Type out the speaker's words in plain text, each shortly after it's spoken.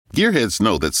Gearheads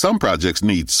know that some projects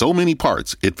need so many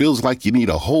parts, it feels like you need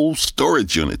a whole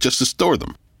storage unit just to store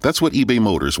them. That's what eBay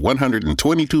Motors'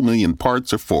 122 million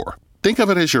parts are for. Think of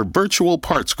it as your virtual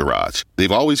parts garage.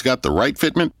 They've always got the right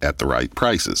fitment at the right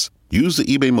prices. Use the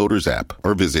eBay Motors app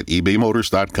or visit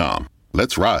ebaymotors.com.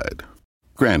 Let's ride.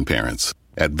 Grandparents.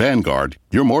 At Vanguard,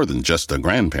 you're more than just a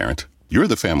grandparent. You're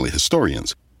the family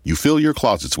historians. You fill your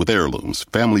closets with heirlooms,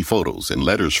 family photos, and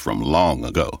letters from long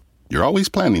ago. You're always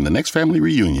planning the next family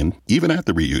reunion, even at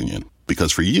the reunion.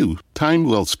 Because for you, time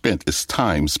well spent is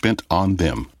time spent on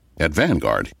them. At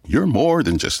Vanguard, you're more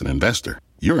than just an investor.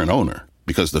 You're an owner.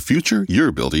 Because the future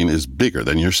you're building is bigger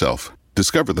than yourself.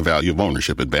 Discover the value of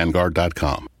ownership at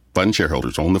Vanguard.com. Fund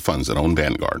shareholders own the funds that own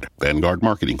Vanguard. Vanguard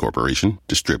Marketing Corporation,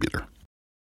 distributor.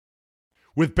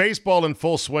 With baseball in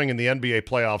full swing and the NBA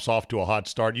playoffs off to a hot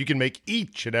start, you can make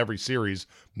each and every series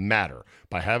matter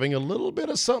by having a little bit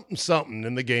of something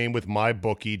in the game with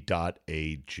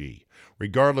MyBookie.ag.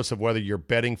 Regardless of whether you're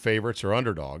betting favorites or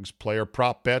underdogs, player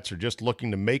prop bets, or just looking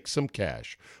to make some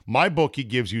cash, MyBookie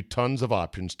gives you tons of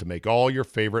options to make all your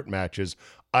favorite matches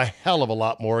a hell of a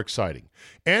lot more exciting.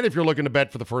 And if you're looking to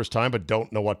bet for the first time but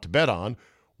don't know what to bet on,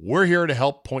 we're here to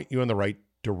help point you in the right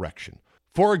direction.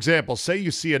 For example, say you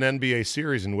see an NBA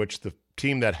series in which the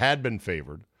team that had been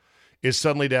favored is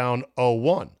suddenly down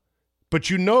 0-1. But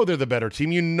you know they're the better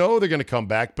team. You know they're going to come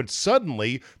back. But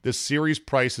suddenly, the series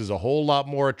price is a whole lot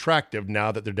more attractive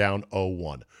now that they're down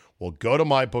 0-1. Well, go to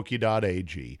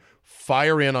mybookie.ag,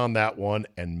 fire in on that one,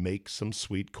 and make some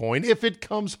sweet coin if it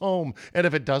comes home. And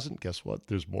if it doesn't, guess what?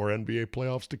 There's more NBA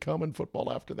playoffs to come and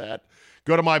football after that.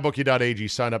 Go to mybookie.ag,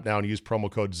 sign up now, and use promo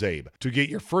code ZABE to get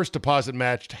your first deposit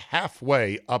matched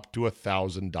halfway up to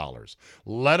 $1,000.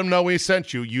 Let them know we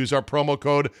sent you. Use our promo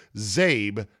code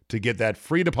ZABE to get that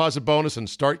free deposit bonus and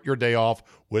start your day off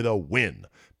with a win.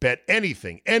 Bet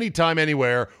anything, anytime,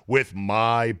 anywhere with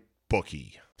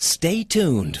MyBookie. Stay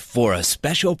tuned for a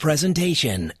special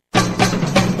presentation.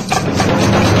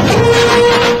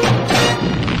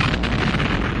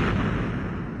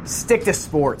 Stick to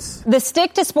sports. The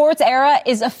stick to sports era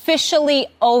is officially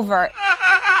over.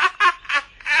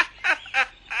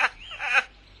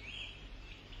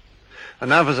 And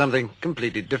now for something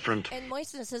completely different. And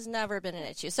moistness has never been an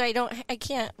issue. So I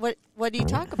can't, what do you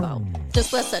talk about?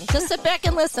 Just listen. Just sit back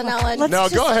and listen, Ellen. Now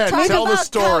go ahead. Tell the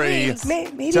story.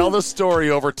 Maybe. Tell the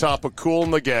story over top of Kool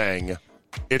and the Gang.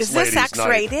 It's is this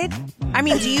X-rated? I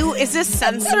mean, is this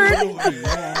censored?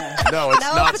 No, it's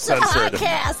not censored. A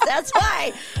podcast. That's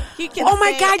why. Oh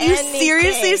my God, you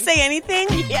seriously say anything?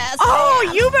 Yes.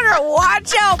 Oh, you better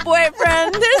watch out,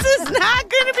 boyfriend. This is not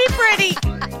going to be pretty.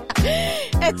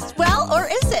 Or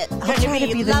is it? I'll try to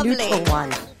be lovely. the neutral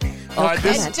one.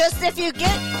 And just if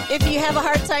you have a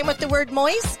hard time with the word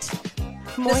moist,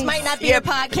 this might not be a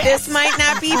podcast. This might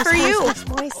not be for you.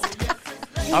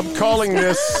 I'm calling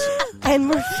this. And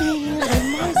we're feeling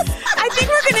moist. I think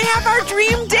we're going to have our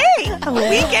dream day.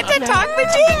 We get to talk with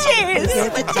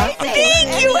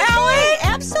Thank you, Ellen.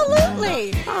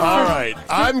 Absolutely. All right.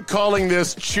 I'm calling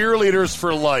this Cheerleaders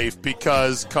for Life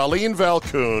because Colleen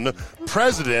Valcoon,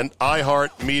 President,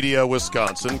 iHeart Media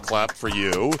Wisconsin, clap for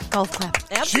you. Golf clap.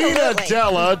 Absolutely. Gina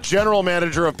Della, General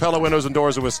Manager of Pella Windows and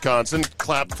Doors of Wisconsin,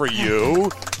 clap for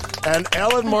you. And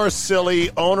Ellen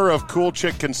Marsili, owner of Cool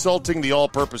Chick Consulting, the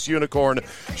all-purpose unicorn.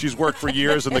 She's worked for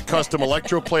years in the custom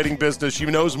electroplating business. She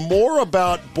knows more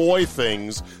about boy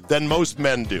things than most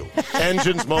men do.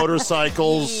 Engines,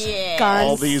 motorcycles, guns.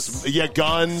 all these,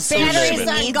 guns. Batteries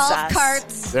on golf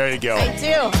carts. There you go. I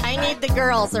do. I need the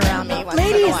girls around me once in a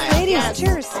Ladies, while. Yes.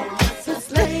 cheers.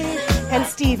 And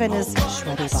Steven is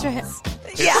shreddy balls.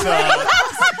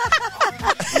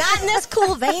 Not in this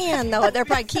cool van, though. They're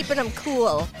probably keeping them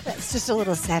cool. It's just a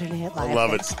little Saturday Night Live. I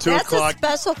love it. It's 2 That's o'clock. a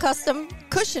special custom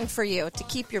cushion for you to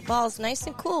keep your balls nice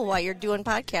and cool while you're doing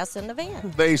podcasts in the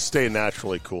van. They stay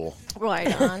naturally cool.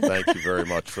 Right on. Thank you very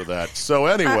much for that. So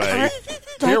anyway,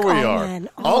 here we are. men,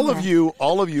 All men. of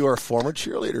you are former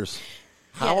cheerleaders.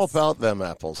 How Yes. about them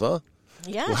apples, huh?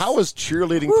 Yes. Well, how has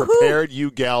cheerleading prepared you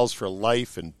gals for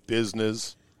life and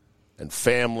business and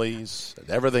families and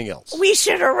everything else? We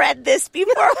should have read this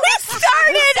before we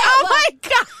started. Oh my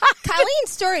God.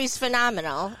 Colleen's story is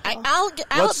phenomenal. I'll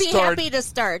Let's be start- happy to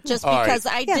start just All because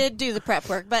right. I did do the prep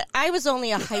work, but I was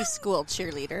only a high school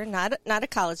cheerleader, not a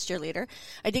college cheerleader.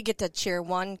 I did get to cheer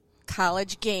one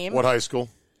college game. What high school?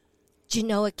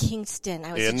 Genoa Kingston.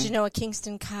 I was In at Genoa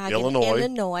Kingston Cog Illinois. in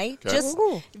Illinois, Okay. just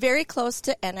very close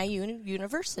to NIU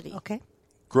University. Okay.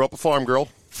 Grew up a farm girl.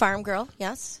 Farm girl,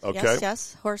 yes. Okay.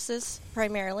 Yes. Horses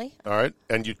primarily. All right.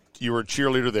 And you were a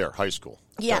cheerleader there, high school.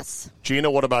 Yes.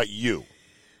 Gina, what about you?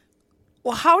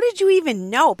 Well, how did you even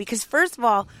know? Because first of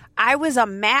all, I was a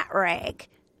mat rag.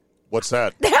 What's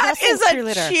that? That is a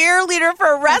cheerleader. cheerleader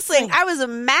for wrestling. I was a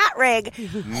mat rag.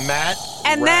 Matt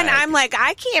And then Rag. I'm like,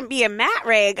 I can't be a mat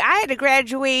rag. I had to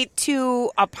graduate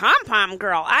to a pom-pom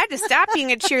girl. I had to stop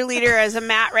being a cheerleader as a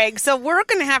mat rag. So we're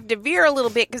going to have to veer a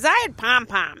little bit because I had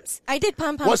pom-poms. I did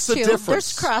pom-poms What's the too.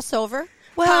 difference? There's crossover.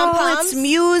 Well, Pom-poms, it's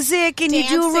music and you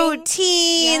do dancing.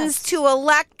 routines Yes. to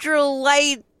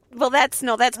electrolyte. Well, that's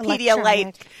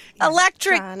Pedialyte.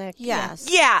 Electric. Yes.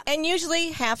 Yeah. And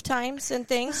usually half times and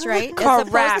things, right? As Correct.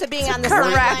 opposed to being on the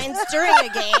Correct. sidelines during a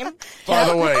game. By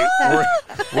the way,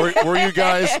 were you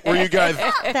guys?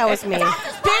 That was me.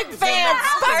 Big fans.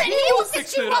 Spartan. We'll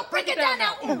fix it up. Break it down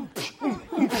now.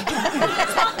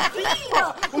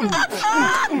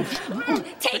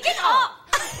 Take it off.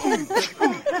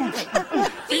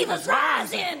 Fever's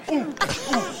rising. Time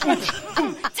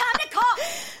to call.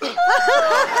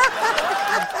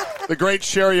 The great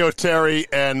Sherry O'Terry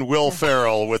and Will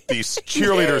Ferrell with the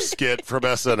cheerleader skit from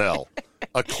SNL,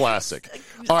 a classic.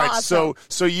 All right, Awesome.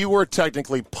 so you were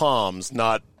technically Poms,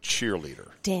 not cheerleader.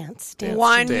 Dance.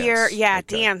 1 Dance. year, Okay.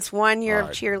 dance. 1 year All of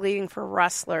right. cheerleading for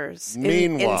wrestlers in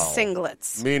Meanwhile,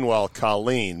 singlets. Meanwhile,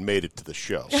 Colleen made it to the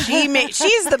show.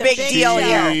 She's the big deal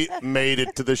here. She made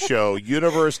it to the show.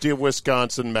 University of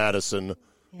Wisconsin-Madison,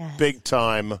 Yes. big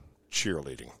time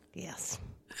cheerleading. Yes.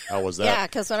 How was that? Yeah,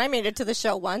 because when I made it to the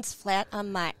show once, flat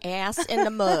on my ass in the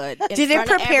mud. in Did it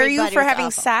front of prepare you everybody for was having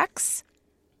awful. sex?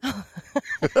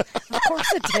 Of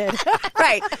course it did.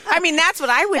 Right. I mean, that's what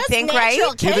I would That's think, natural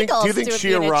right? Do you think kegels to she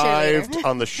being a arrived cheerleader.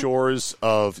 on the shores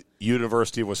of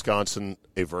University of Wisconsin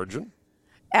a virgin?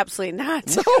 Absolutely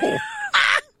not. No.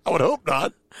 I would hope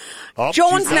not. Oh,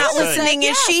 Joan's she's not saying. listening,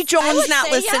 is she? I Joan's would not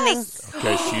say listening. yes.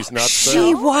 Okay, she's not She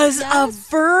saying. was a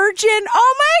virgin.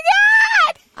 Oh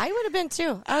my God! I would have been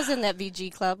too. I was in that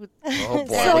VG club. Oh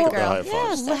boy, So- look at the high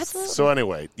five. Yes, So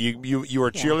anyway, you were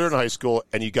a cheerleader in high school,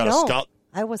 and you got a No, scout.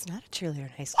 I was not a cheerleader in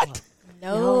high school.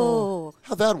 No.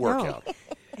 How'd that work No. out?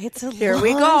 It's a Here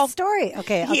we long go. story.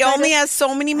 Okay, He only has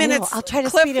so many minutes. I'll try to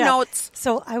Cliff speed it up. notes.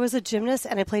 So I was a gymnast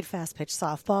and I played fast pitch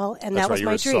softball, and That's that right, was you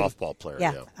my were a dream. softball player,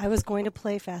 yeah. I was going to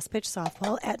play fast pitch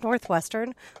softball at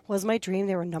Northwestern. Was my dream.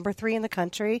 They were number 3 in the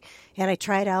country, and I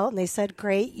tried out, and they said,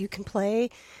 "Great, you can play."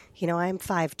 You know, I'm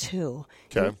 5'2",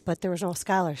 Okay. but there was no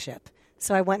scholarship.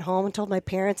 So I went home and told my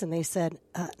parents, and they said,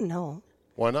 "No."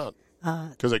 Why not?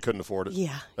 Because they couldn't afford it.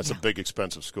 yeah, That's yeah. a big,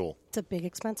 expensive school. It's a big,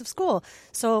 expensive school.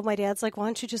 So my dad's like, "Why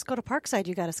don't you just go to Parkside?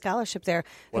 You got a scholarship there."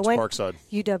 What's I went, Parkside?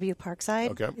 UW Parkside.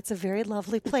 Okay. It's a very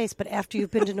lovely place. But after you've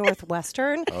been to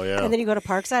Northwestern, Oh, yeah. and then you go to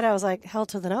Parkside, I was like, hell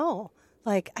to the no.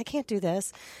 Like, I can't do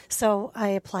this. So I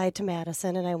applied to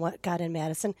Madison, and I got in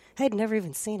Madison. I had never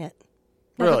even seen it.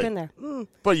 Never Really? been there.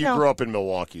 But you No. grew up in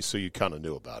Milwaukee, so you kind of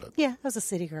knew about it. Yeah, I was a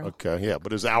city girl. Okay, yeah,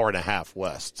 but it was an hour and a half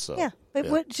west. So Yeah,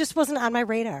 it just wasn't on my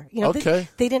radar. You know, Okay.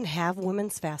 they didn't have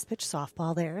women's fast pitch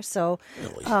softball there, so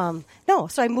no.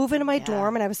 So I moved into my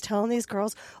dorm, and I was telling these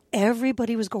girls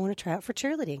everybody was going to try out for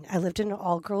cheerleading. I lived in an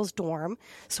all girls dorm,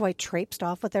 so I traipsed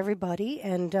off with everybody,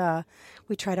 and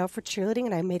we tried out for cheerleading,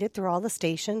 and I made it through all the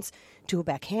stations, do a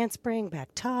back handspring, back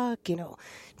tuck, you know,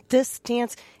 this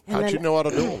dance. And how'd then you know how to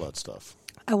do all that stuff?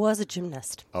 I was a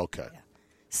gymnast. Okay.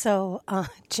 So,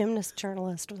 gymnast,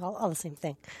 journalist, was all the same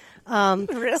thing.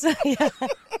 So, yeah.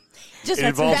 Just It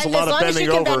involves bend, a lot as of long as you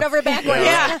bending can bend over. over backwards.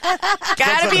 Yeah.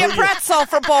 Gotta be a pretzel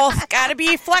for both. Gotta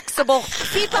be flexible.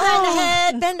 Feet behind the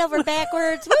head, bend over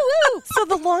backwards. Woo woo. So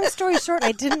the long story short,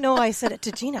 I didn't know I said it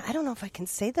to Gina. I don't know if I can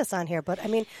say this on here, but I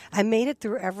mean, I made it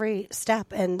through every step,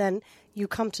 and then you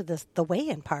come to the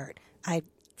weigh-in part. I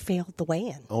failed the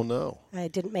weigh-in. Oh no. I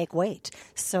didn't make weight,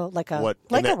 so like a What?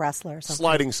 like and a that wrestler or something.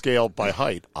 Sliding scale by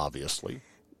height, obviously.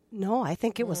 No, I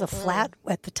think it was a flat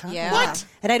at the time. Yeah. What?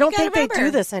 And I don't You think gotta they do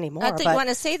remember. this anymore. Not that but you want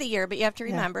to say the year, but you have to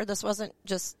remember this wasn't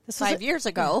just this was 5 years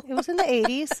ago. It was in the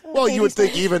 80s. Well, you would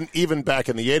think even back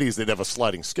in the 80s they'd have a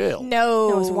sliding scale.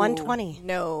 No. it was 120.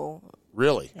 No.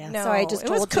 Really? Yeah, No. so I just It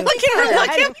was told you. cookie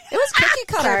cutter. It was cookie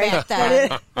cutter back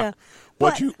then. Yeah.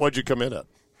 What'd you come in at?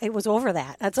 It was over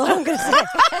that. That's all I'm going to say.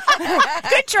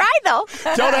 Good try, though.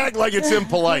 Don't act like it's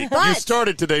impolite. You But-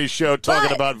 started today's show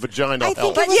talking about vaginal I think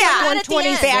health. it was Yeah, like not at the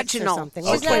 126 end. or Vaginal. something.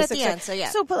 She's not at 126. the end, so yeah.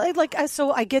 So, but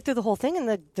so I get through the whole thing, and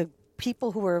the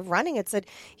people who were running it said,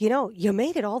 you know, you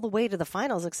made it all the way to the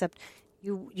finals, except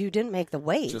you didn't make the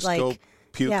weight. Just like, go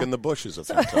puke yeah. in the bushes a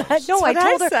few times. No, I That's what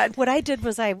told I her. said. What I did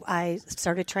was I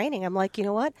started training. I'm like, you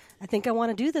know what? I think I want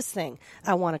to do this thing.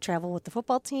 I want to travel with the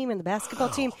football team and the basketball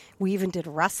team. We even did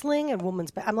wrestling and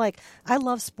women's. I'm like, I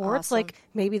love sports. Awesome. Like,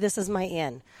 maybe this is my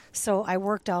in. So I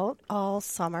worked out all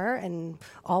summer and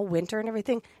all winter and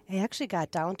everything. I actually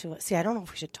got down to it. See, I don't know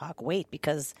if we should talk weight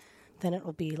because then it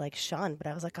will be like shunned. But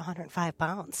I was like 105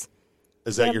 pounds.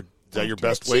 Is that your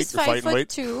best weight? She's Your fighting weight?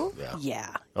 5'2".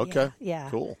 Yeah. Okay. Yeah.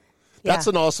 Cool. Yeah. That's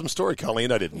an awesome story,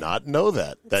 Colleen. I did not know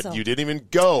that you didn't even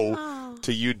go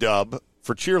to UW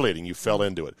for cheerleading. You fell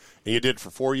into it, and you did it for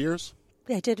 4 years.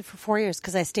 Yeah, I did it for 4 years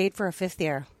because I stayed for a 5th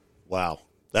year. Wow,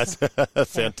 that's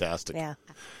fantastic. Yeah,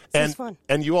 and it's fun.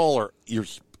 And you're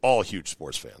all huge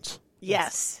sports fans.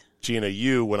 Yes. Gina,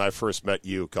 when I first met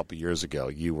you a couple years ago,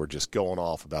 you were just going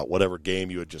off about whatever game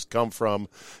you had just come from.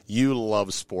 You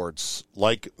love sports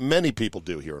like many people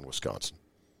do here in Wisconsin.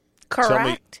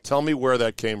 Correct. Tell me where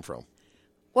that came from.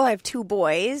 Well, I have 2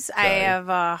 boys. Okay. I have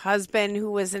a husband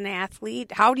who was an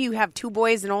athlete. How do you have 2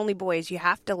 boys and only boys? You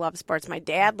have to love sports. My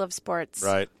dad loves sports.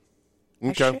 Right.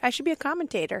 Okay. I should be a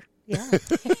commentator. Yeah,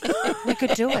 we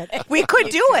could do it. We could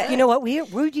do it. You know what?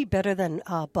 We'd be better than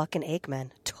Buck and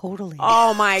Aikman. Totally.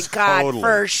 Oh, my God, Totally.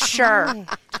 for sure.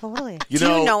 Totally. Do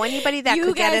you know anybody that You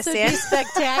could get guys us would in? be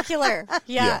spectacular.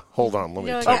 Yeah. Hold on. Let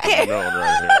me No, type okay. my note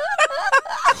right here.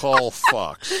 Call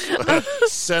Fox.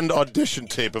 Send audition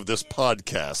tape of this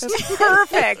podcast.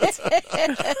 Perfect.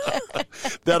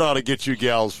 That ought to get you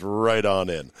gals right on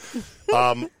in.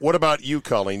 What about you,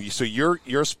 Colleen? So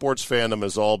your sports fandom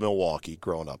is all Milwaukee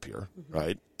growing up here,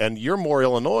 right? And you're more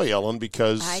Illinois, Ellen,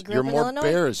 because I grew you're up in more Illinois.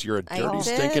 Bears. You're a I dirty,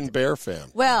 did. stinking Bear fan.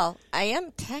 Well, I am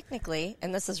technically,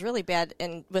 and this is really bad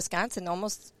in Wisconsin,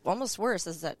 almost worse,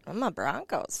 is that I'm a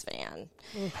Broncos fan.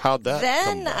 How'd that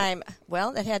come Then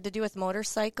about? that had to do with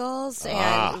motorcycles,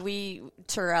 and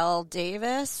Terrell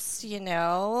Davis,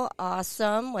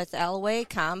 awesome with Elway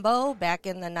combo back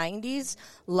in the 90s.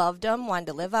 Loved him, wanted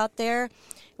to live out there.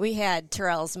 We had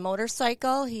Terrell's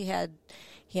motorcycle. He had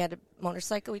a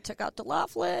motorcycle we took out to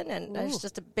Laughlin, and there's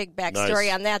just a big backstory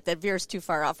Nice. on that veers too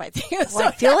far off, I think. Well,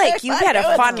 I feel like you had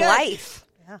a fun good. life.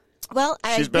 Well,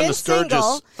 She's I've been to single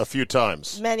Sturgis a few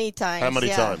times. many times. How many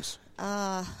yeah. times?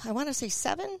 I want to say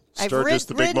 7. Sturgis,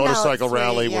 the big ridden out motorcycle 3,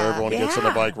 rally where yeah. everyone gets on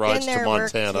a bike, rides Been to there,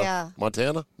 worked, Montana. yeah.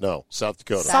 Montana? No, South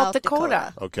Dakota. South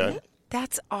Dakota. Okay.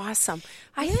 That's awesome.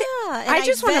 And I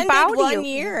just want to vended bow to one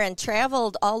you. year and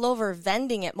traveled all over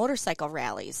vending at motorcycle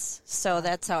rallies. So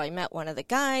that's how I met one of the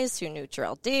guys who knew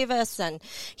Terrell Davis, and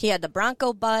he had the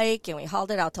Bronco bike, and we hauled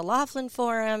it out to Laughlin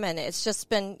for him, and it's just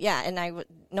been and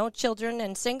no children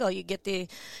and single. You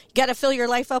got to fill your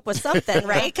life up with something,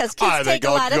 right? Because kids take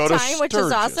a lot of time, which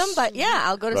is awesome. But yeah,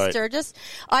 I'll go to Sturgis.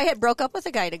 I had broke up with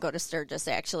a guy to go to Sturgis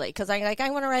actually because I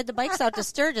want to ride the bikes out to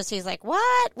Sturgis. He's like,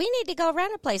 "What? We need to go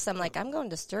rent a place." I'm like, "I'm going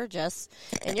to Sturgis,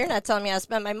 and you're not telling me how to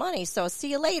spend my money. So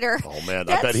see you later." Oh man,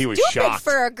 That's I bet he was stupid shocked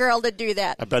for a girl to do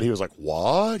that. I bet he was like,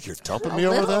 "What? You're dumping me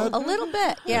over that?" A little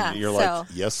bit, yeah. And you're so. like,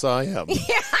 "Yes, I am."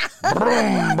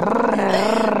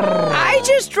 I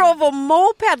just drove a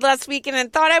moped last weekend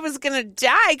and thought I was going to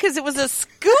die because it was a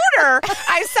scooter.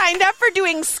 I signed up for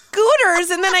doing scooters,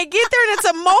 and then I get there and it's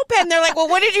a moped, and they're like, "Well,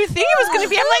 what did you think it was going to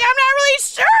be?" I'm like, "I'm not really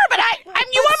sure, but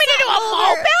you want me to do a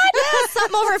moped?" Yeah,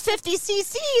 something over 50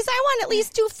 cc's. I want at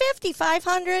least 250,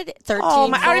 500, 13.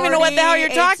 Oh, I don't even know what the hell you're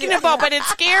talking about, but it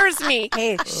scares me.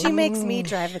 Hey, she makes me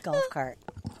drive the golf cart.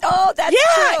 Oh, that's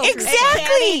true. Exactly.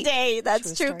 Any day.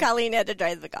 That's true. story. Colleen had to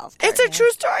drive the golf cart. It's a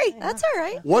true story. That's all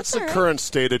right. What's That's the all right. current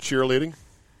state of cheerleading?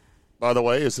 By the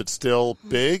way, is it still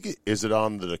big? Is it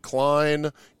on the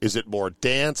decline? Is it more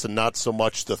dance and not so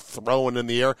much the throwing in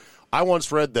the air? I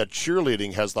once read that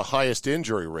cheerleading has the highest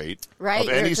injury rate Right, of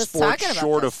we were any just sport talking about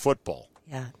short this. of football.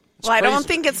 Yeah. Well, I don't crazy.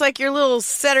 think it's like your little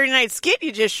Saturday night skit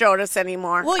you just showed us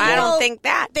anymore. Well, I don't think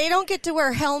that. They don't get to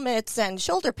wear helmets and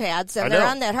shoulder pads, I and they're know.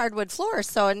 on that hardwood floor,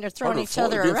 and they're throwing Hardwood each floor.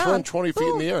 other You're around. throwing 20 feet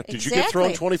in the air. Did you get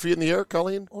thrown 20 feet in the air,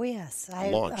 Colleen? Oh, yes.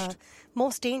 Launched.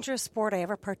 Most dangerous sport I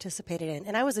ever participated in.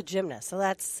 And I was a gymnast, so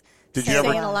that's... Did you Saying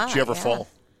ever? a lot, Did you ever yeah. fall?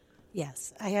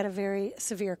 Yes. I had a very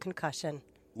severe concussion.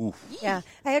 Oof. Yeah.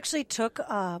 I actually took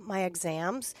my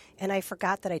exams, and I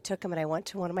forgot that I took them, and I went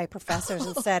to one of my professors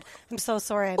and said, "I'm so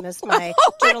sorry I missed my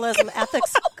journalism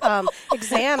ethics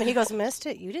exam." And he goes, "Missed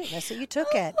it? You didn't miss it. You took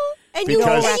it." And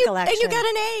Because- and you Recollection. got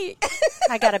an A.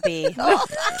 I got a B.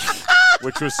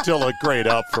 Which was still a grade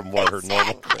up from what her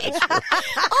normal grades were.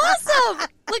 Awesome.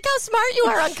 Look how smart you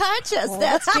are unconscious.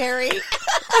 That's scary.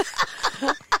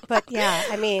 But, yeah,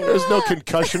 I mean... There's no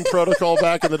concussion protocol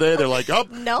back in the day. They're like, "Oh,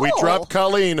 No. we dropped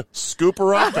Colleen. Scoop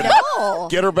her up and No.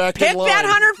 get her back Pick in line." that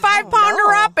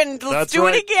 105-pounder up and let's That's do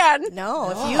right. it again.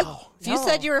 No, If you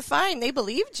said you were fine, they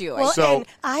believed you. Well, So- and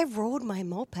I rode my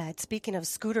moped. Speaking of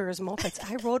scooters, mopeds,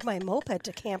 I rode my moped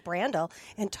to Camp Randall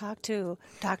and talked to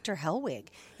Dr. Hellwig.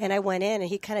 And I went in, and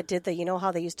he kind of did the, you know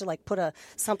how they used to like put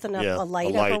something up, a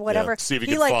light up or whatever. Yeah. See if you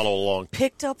he can follow along.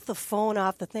 Picked up the phone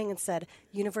off the thing and said,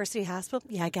 University Hospital?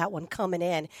 Yeah, I got one coming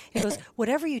in. He goes,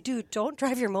 whatever you do, don't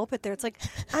drive your moped there. It's like,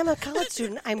 I'm a college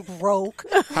student. I'm broke.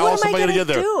 How what else am I gonna going get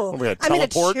to there? do? What, we gonna I'm in a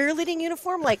teleport? cheerleading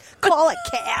uniform. Like, call a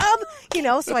cab?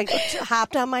 So I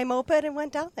hopped on my moped and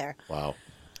went down there. Wow.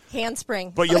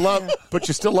 Handspring. But but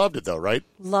you still loved it though, right?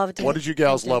 Loved it. What did you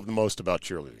gals love the most about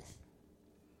cheerleading?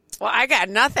 Well, I got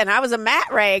nothing. I was a mat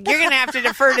rag. You're going to have to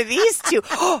defer to these two.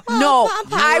 No,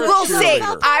 I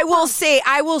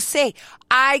will say,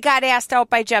 I got asked out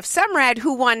by Jeff Sumrad,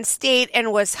 who won state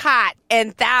and was hot,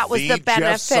 and that was the benefit.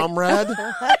 Jeff Sumrad?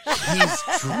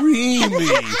 He's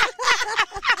dreamy.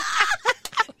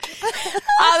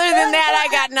 Other than that,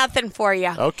 I got nothing for you.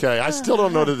 Okay, I still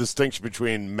don't know the distinction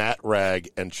between mat rag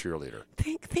and cheerleader.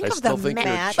 Think I of still the think you're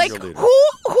a match. Like, cheerleader.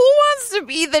 who wants to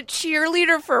be the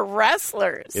cheerleader for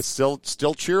wrestlers? It's still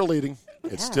cheerleading.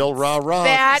 It's still rah rah.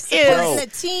 That Go.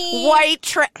 is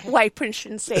white. I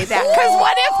shouldn't say that because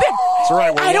what if? It's all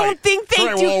right. We're I white. don't think they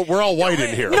It's all right, do. We're all white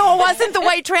in here. No, it wasn't the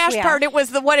white trash part. It was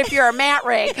the what if you're a mat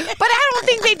rag. But I don't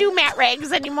think they do mat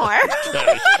rags anymore. They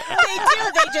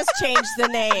do. They just changed the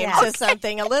name to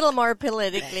something a little more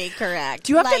politically correct.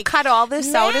 Do you have like, to cut all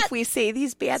this out Matt if we say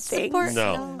these bad things?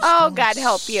 No. Oh, God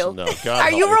help you. No, God Are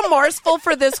help you you. remorseful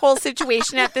for this whole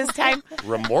situation at this time?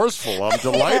 Remorseful. I'm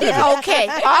delighted. Okay.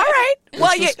 All right.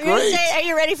 Well, is you. great. Are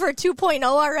you ready for a 2.0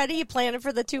 already? You planning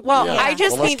for the 2.0? Well, Yeah. I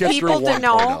just Well, let's need get people through to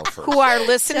know 1.0 first. who are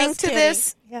listening Just to kidding.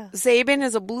 this. Yeah. Zabin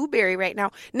is a blueberry right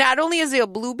now. Not only is he a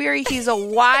blueberry, he's a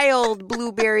wild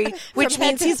blueberry, which From head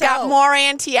means to he's got toe. more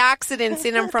antioxidants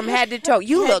in him from head to toe.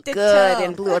 You Head look to good toe.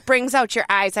 in blue. It brings out your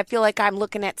eyes. I feel like I'm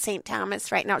looking at St.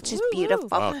 Thomas right now. It's just beautiful.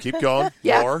 Oh, keep going.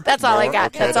 Yeah, More. that's all I More.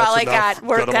 got. Okay, That's all I enough. got.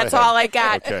 We're- Go to my that's head. all I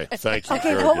got. Okay, thank you.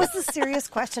 Okay, Very what good. was the serious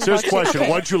question? Serious about question. Okay.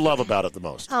 What did you love about it the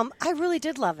most? I really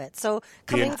did love it. So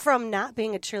coming Yeah. from not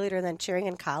being a cheerleader and then cheering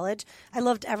in college, I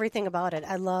loved everything about it.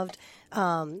 I loved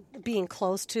being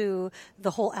close to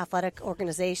the whole athletic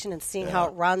organization and seeing how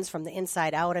it runs from the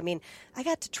inside out. I mean, I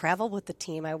got to travel with the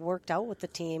team. I worked out with the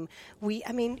team. We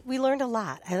learned a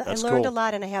lot. I That's learned cool. a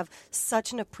lot, and I have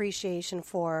such an appreciation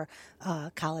for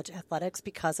college athletics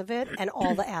because of it, and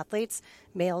all the athletes,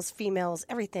 males, females,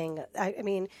 everything. I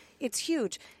mean, it's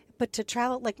huge. But to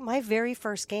travel, like my very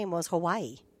first game was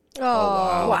Hawaii.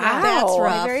 wow. Wow. That's My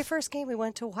rough. very first game, we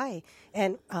went to Hawaii,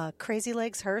 and Crazy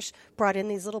Legs Hirsch brought in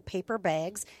these little paper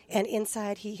bags, and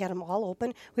inside he had them all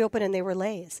open. We opened, and they were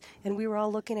Lay's, and we were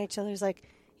all looking at each other. He's like,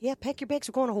 "Yeah, pack your bags.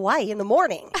 We're going to Hawaii in the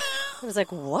morning." I was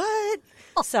like, "What?"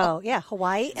 So yeah,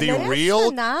 Hawaii. And The then real,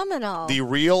 Phenomenal. the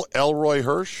real Elroy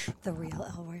Hirsch. the real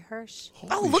Elroy Hirsch.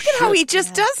 Oh, look at how he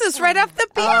just does this right off the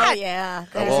Oh, bat. yeah.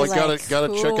 Oh, well, That's I like gotta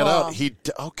check it out.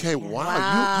 cool. Okay,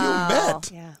 wow. You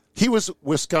met. Yeah. He was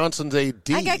Wisconsin's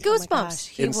AD I got gosh, goosebumps.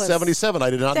 he in was- '77. I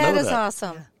did not That know is that.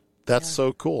 awesome. That's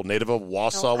so cool. Native of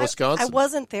Wausau, No, Wisconsin. I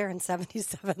wasn't there in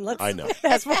 '77. Let's I know.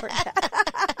 fast forward.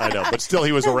 I know, but still,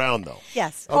 he was around though.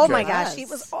 Yes. Okay. Oh my gosh, he Yes.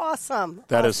 was awesome.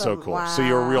 That is so Awesome. cool. So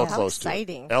you were real Wow, close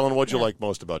exciting. to it. Ellen, what'd you like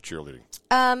most about cheerleading?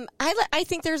 I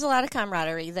think there's a lot of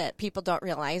camaraderie that people don't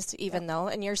realize, even though,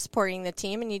 and you're supporting the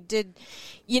team, and you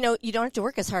don't have to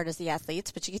work as hard as the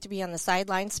athletes, but you get to be on the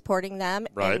sidelines supporting them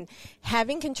Right. and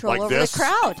having control Like over this? the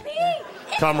crowd.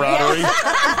 Camaraderie.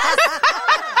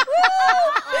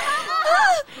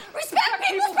 Respect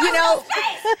people's You know,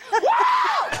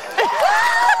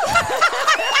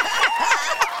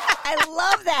 I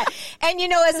love that. And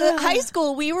as a high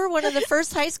school, we were one of the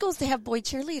first high schools to have boy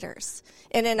cheerleaders.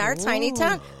 And in our tiny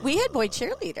town, we had boy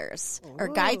cheerleaders or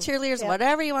guy cheerleaders,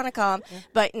 whatever you want to call them,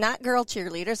 but not girl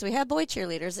cheerleaders. We had boy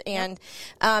cheerleaders. And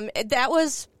that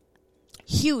was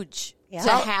huge to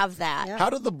have that. How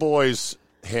did the boys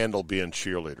handle being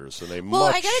cheerleaders? Are they Well,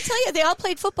 much? I got to tell you, they all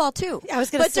played football too. I was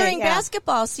gonna But say, during yeah.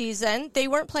 basketball season, they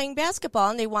weren't playing basketball,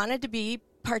 and they wanted to be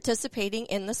participating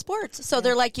in the sports. So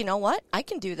they're like, you know what? I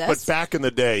can do this. But back in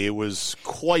the day, it was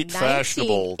quite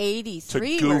fashionable to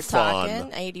 1983, we're goof talking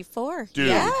on 84. dudes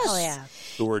Yes. Oh yeah.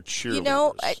 who were cheerleaders. You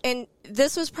know, and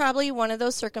this was probably one of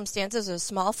those circumstances. A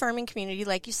small farming community,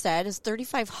 like you said, is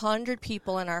 3,500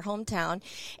 people in our hometown,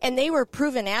 and they were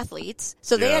proven athletes,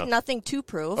 so they Yeah. had nothing to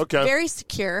prove. Okay. Very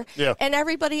secure, Yeah. and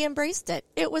everybody embraced it.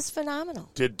 It was phenomenal.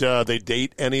 Did they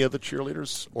date any of the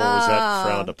cheerleaders, or was that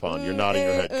frowned upon? You're nodding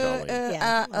your head, Colleen.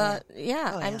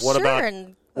 Yeah, I'm What sure. about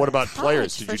in what about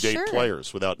players? college, Did for you date sure.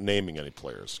 players without naming any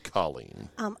players? Colleen.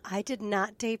 I did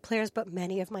not date players, but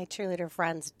many of my cheerleader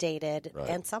friends dated, Right.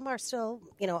 and some are still,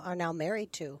 are now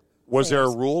married to. Was there a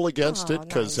rule against it?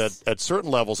 Because nice. at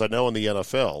certain levels, I know in the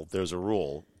NFL, there's a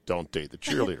rule, don't date the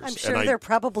cheerleaders. I'm sure there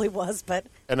probably was, but...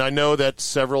 And I know that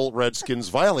several Redskins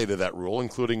violated that rule,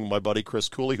 including my buddy Chris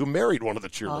Cooley, who married one of the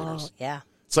cheerleaders. Oh, yeah.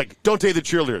 It's like, don't date the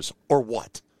cheerleaders, or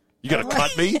what? You going to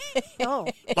cut me? Oh.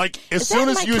 Like, as Is soon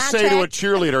that as in my you say to a contract?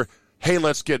 cheerleader, hey,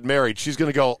 let's get married, she's going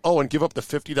to go, and give up the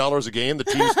 $50 a game the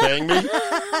team's paying me?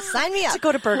 Sign me up. To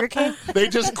go to Burger King? They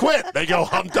just quit. They go,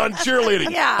 I'm done cheerleading.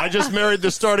 Yeah. I just married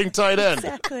the starting tight end.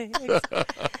 Exactly.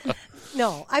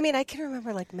 No, I mean, I can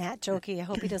remember like Matt Jokey. I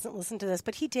hope he doesn't listen to this,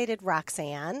 but he dated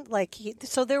Roxanne.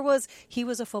 He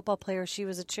was a football player. She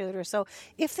was a cheerleader. So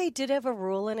if they did have a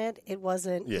rule in it, it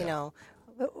wasn't, it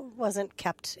wasn't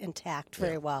kept intact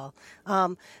very well.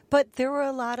 But there were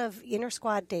a lot of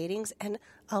inter-squad datings, and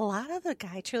a lot of the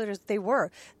guy cheerleaders,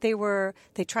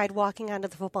 they tried walking onto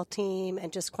the football team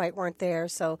and just quite weren't there.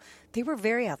 So they were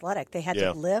very athletic. They had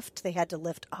to lift. They had to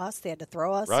lift us. They had to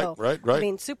throw us. Right. I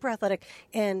mean, super athletic.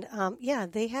 And,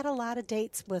 they had a lot of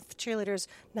dates with cheerleaders,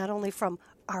 not only from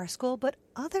our school, but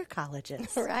other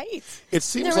colleges. Right. It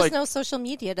seems there was like no social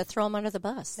media to throw them under the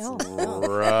bus. No.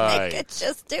 Right. They could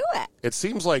just do it. It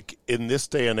seems like in this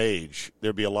day and age,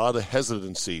 there'd be a lot of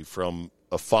hesitancy from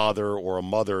a father or a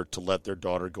mother to let their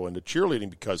daughter go into cheerleading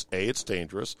because A, it's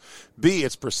dangerous, B,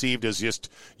 it's perceived as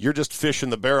you're just fish in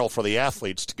the barrel for the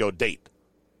athletes to go date.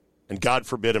 And God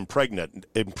forbid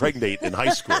impregnate in high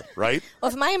school, right? Well,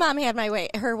 if my mom had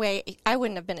her way, I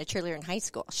wouldn't have been a cheerleader in high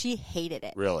school. She hated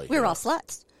it. Really? We were all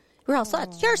sluts. We're all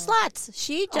sluts. You're sluts.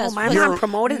 She just my was mom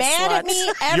promoted mad sluts. at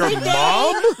me every Your day.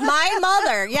 mom? My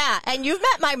mother, yeah. And you've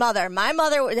met my mother. My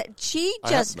mother, she I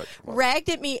just have met your mother. ragged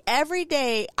at me every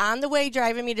day on the way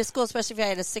driving me to school, especially if I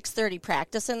had a 6:30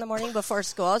 practice in the morning before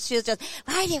school. She was just,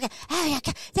 why do you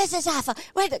get, this is awful.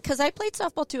 Because I played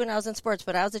softball too when I was in sports,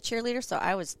 but I was a cheerleader, so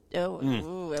I was, it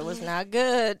was not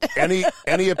good.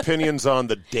 Any opinions on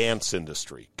the dance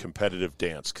industry, competitive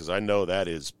dance? Because I know that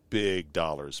is big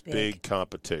dollars, big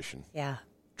competition. Yeah.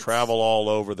 Travel all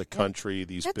over the country,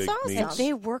 these That's big awesome. meets.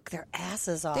 They work their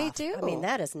asses off. They do. I mean,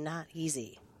 that is not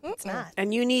easy. It's not.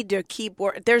 And you need to keep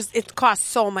it costs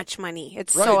so much money.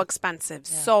 It's so Right. expensive.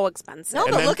 So expensive. No,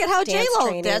 And but then- look at how Dance J-Lo,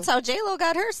 training. that's how J-Lo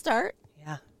got her start.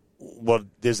 Yeah. Well,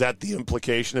 is that the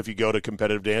implication? If you go to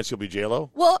competitive dance, you'll be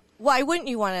J-Lo? Well, why wouldn't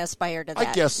you want to aspire to that?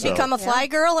 I guess so. Become a fly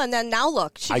girl, and then now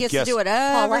look, she I gets to guess- do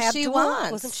whatever Paula she Abdul,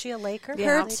 wants. wasn't she a Laker?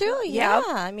 Her too, yeah. Yep.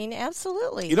 I mean,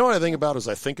 absolutely. You know what I think about is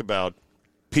I think about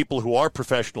people who are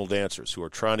professional dancers who are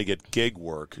trying to get gig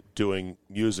work doing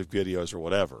music videos or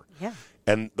whatever. Yeah.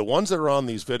 And the ones that are on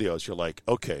these videos, you're like,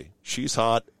 okay, she's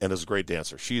hot and is a great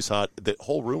dancer. She's hot. The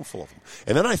whole room full of them.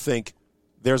 And then I think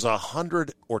there's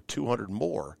 100 or 200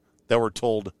 more that were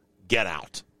told, get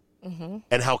out. Mm-hmm.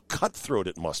 And how cutthroat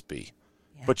it must be.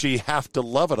 Yeah. But you have to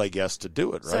love it, I guess, to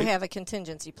do it, right? So have a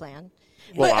contingency plan.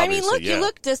 Well, but I mean, obviously,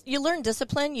 look, yeah. you learn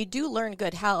discipline. You do learn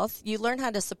good health. You learn how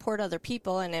to support other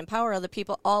people and empower other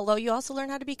people. Although you also learn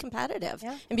how to be competitive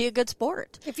and be a good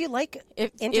sport. If you like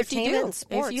If entertainment you do, and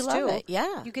sports if you love too, it,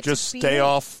 yeah. you get Just to be stay in.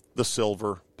 off the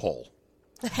silver pole.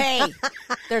 Hey,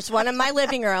 there's one in my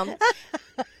living room,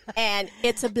 and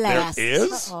it's a blast. There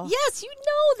is? Yes, you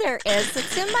know there is.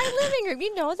 It's in my living room.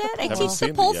 You know that. I Haven't teach seen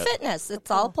the it pole yet. fitness.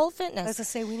 It's all pole I was fitness. going to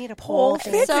say, we need a Pole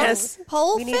pole dance. fitness.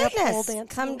 Pole We need a fitness. pole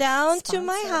dance Come down to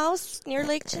my sponsor. house near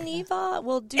Lake Geneva.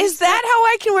 We'll do. Is that how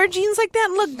I can wear jeans like that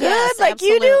and look good Yes, like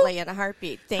you do? absolutely, in a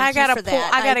heartput. Thank I you gotta for pull-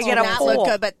 that. I gotta do get a not pole. look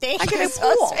good, but thank I you get a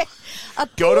so pole. much. A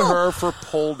Go to pool. her for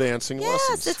pole dancing Yes,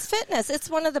 lessons. it's fitness. It's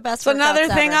one of the best. So another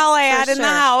workouts thing ever, I'll for add in the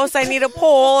sure. house, I need a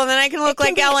pole, and then I can look It can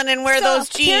like be- Ellen and wear so, those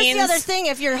jeans. Here's the other thing: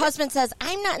 if your husband says,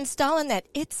 "I'm not installing that,"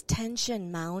 it's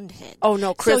tension mounted. Oh,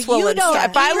 no, Chris so will you install- don't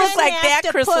if I look even like have that,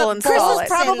 to Chris put will install bolts it. in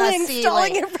Probably the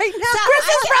installing ceiling. it right now. So Chris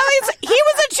is probably, he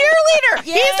was a cheerleader.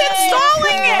 He's Yay!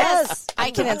 installing it. Yes,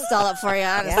 I can install it for you.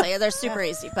 Honestly, they're super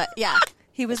easy. But yeah,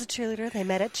 He was a cheerleader. They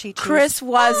met at Chi-Chi's. Chris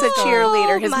was a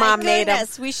cheerleader. His Oh, mom my made him.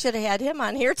 goodness. We should have had him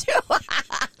on here too.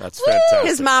 That's fantastic.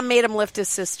 His mom made him lift his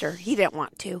sister. He didn't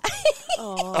want to.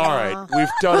 All right, we've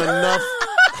done enough.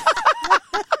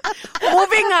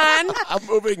 Moving on. I'm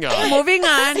moving on. Moving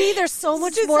on. See, there's so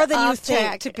much Just more than you off think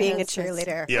track. to being a Yes, yes.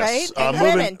 cheerleader, Yes, right? And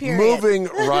women, period. moving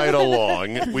right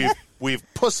along. We've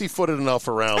pussyfooted enough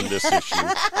around this issue.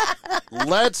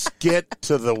 Let's get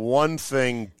to the one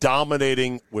thing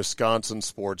dominating Wisconsin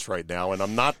sports right now, and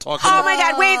I'm not talking. Oh my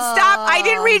God! Wait, stop! I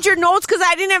didn't read your notes because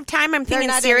I didn't have time. I'm thinking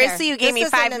not in seriously. there. You gave This me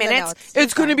isn't 5 in the minutes. notes.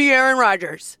 It's going to be Aaron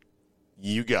Rodgers.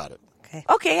 You got it.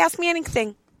 Okay, ask me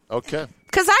anything Okay.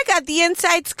 because I got the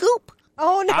inside scoop.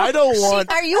 Oh, no. I don't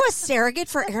want Are you a surrogate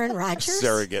for Aaron Rodgers?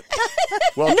 surrogate.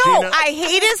 Well, No, Gina, I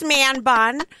hate his man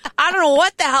bun. I don't know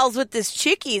what the hell's with this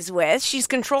chick he's with. She's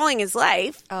controlling his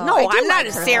life. Oh, No, I do I'm not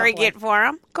like a her. surrogate for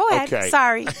him. Go ahead. Okay.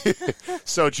 Sorry.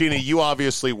 So, Gina, you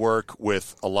obviously work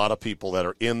with a lot of people that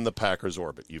are in the Packers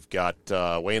orbit. You've got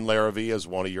Wayne Larrivee as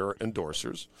one of your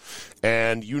endorsers,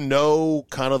 and you know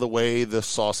kind of the way the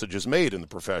sausage is made in the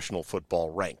professional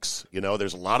football ranks. You know,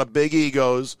 there's a lot of big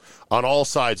egos on all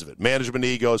sides of it. Management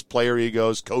egos, player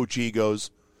egos, coach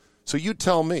egos. So you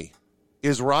tell me,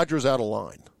 is Rodgers out of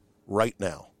line right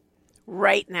now?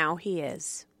 Right now, he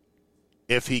is.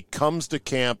 If he comes to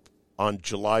camp on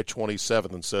July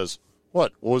 27th and says,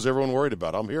 what was everyone worried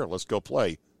about? I'm here. Let's go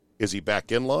play. Is he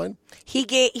back in line?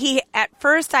 He at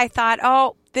first I thought,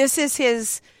 oh, this is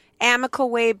his amicable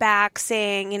way back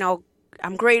saying,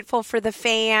 I'm grateful for the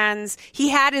fans. He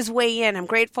had his way in. I'm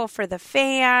grateful for the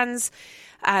fans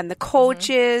and the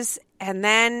coaches. And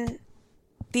then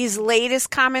these latest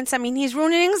comments, he's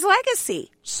ruining his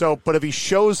legacy. So, but if he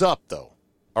shows up, though,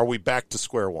 are we back to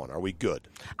square one? Are we good?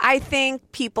 I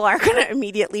think people are going to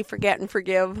immediately forget and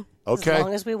forgive. Okay. As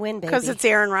long as we win, baby. Because it's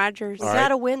Aaron Rodgers. He's got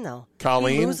to win, though.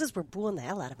 Colleen? If he loses, we're booing the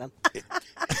hell out of him.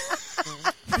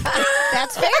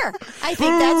 That's fair. I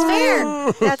think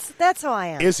that's fair. That's how I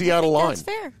am. Is he out of line? That's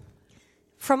fair.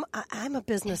 I'm a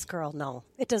business girl. No,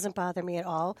 it doesn't bother me at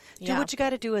all. Do Yeah. what you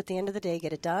got to do at the end of the day.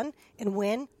 Get it done and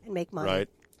win and make money. Right.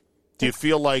 Do you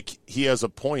feel like he has a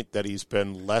point that he's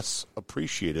been less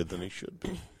appreciated than he should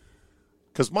be?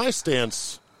 Because my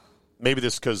stance, maybe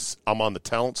this because I'm on the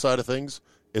talent side of things,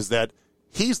 is that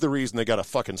he's the reason they got a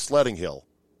fucking sledding hill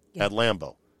at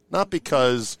Lambeau. Not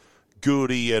because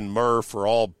Goody and Murph are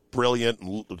all brilliant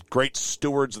and great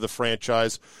stewards of the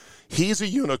franchise. He's a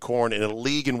unicorn in a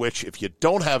league in which if you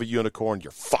don't have a unicorn, you're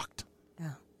fucked.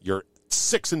 Yeah. You're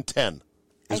 6-10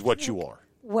 is what you are.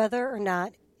 Whether or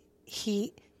not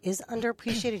he is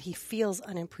underappreciated, he feels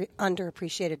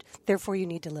underappreciated. Therefore, you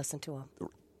need to listen to him.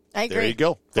 I agree. There you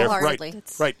go. There, Wholeheartedly.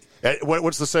 right.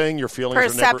 What's the saying? Your feelings are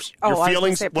never. Perception. Oh, I Your was gonna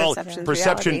feelings. say Well, perception's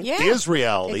perception reality. is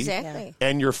reality, Exactly.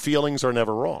 and your feelings are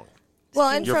never wrong. Well,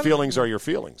 and Your feelings are your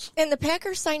feelings. And the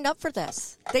Packers signed up for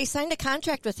this. They signed a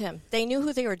contract with him. They knew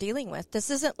who they were dealing with. This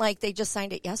isn't like they just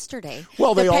signed it yesterday.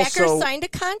 Well, the they Packers also- signed a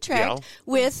contract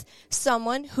with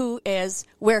someone who is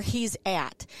where he's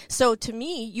at. So to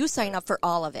me, you sign up for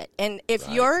all of it. And if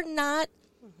you're not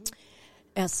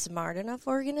a smart enough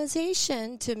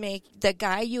organization to make the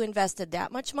guy you invested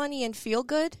that much money in feel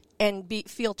good and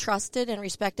feel trusted and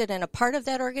respected and a part of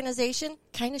that organization,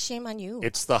 kind of shame on you.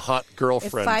 It's the hot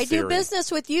girlfriend If I theory. do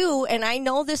business with you and I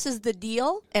know this is the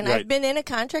deal and Right. I've been in a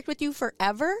contract with you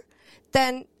forever,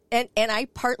 then and I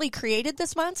partly created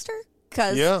this monster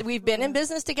because we've been in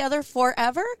business together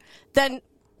forever, then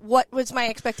what was my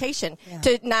expectation?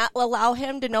 To not allow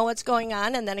him to know what's going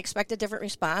on and then expect a different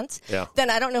response? Yeah. Then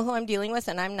I don't know who I'm dealing with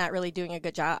and I'm not really doing a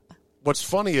good job. What's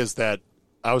funny is that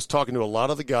I was talking to a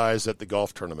lot of the guys at the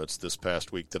golf tournaments this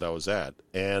past week that I was at,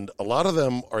 and a lot of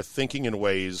them are thinking in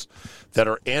ways that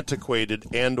are antiquated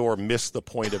and or miss the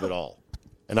point of it all.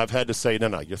 And I've had to say,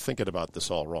 no, you're thinking about this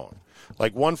all wrong.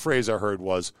 Like one phrase I heard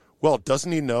was, well,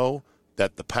 doesn't he know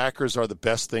that the Packers are the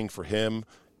best thing for him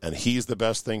and he's the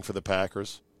best thing for the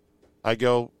Packers? I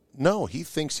go, no, he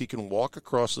thinks he can walk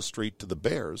across the street to the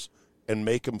Bears and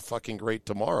make them fucking great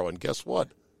tomorrow. And guess what?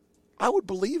 I would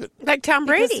believe it. Like Tom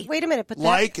Brady. Because, wait a minute, but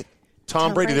Like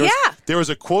Tom Brady. Brady. There was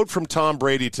a quote from Tom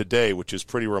Brady today, which is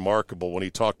pretty remarkable, when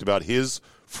he talked about his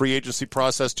free agency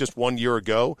process just 1 year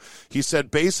ago. He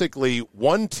said basically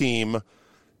one team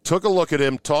took a look at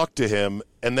him, talked to him,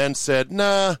 and then said,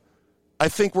 nah, I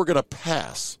think we're going to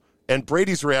pass. And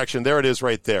Brady's reaction, there it is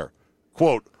right there.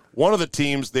 Quote, one of the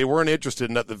teams, they weren't interested,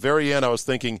 and at the very end I was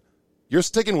thinking, you're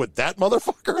sticking with that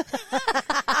motherfucker?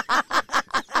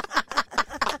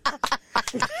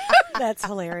 That's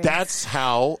hilarious. That's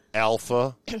how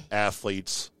alpha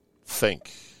athletes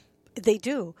think. They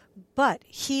do, but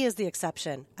he is the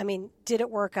exception. I mean, did it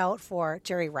work out for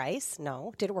Jerry Rice?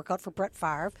 No. Did it work out for Brett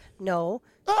Favre? No.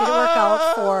 Did it work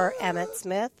out for Emmitt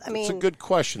Smith? I mean, It's a good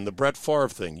question. The Brett Favre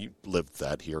thing, you lived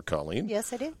that here, Colleen.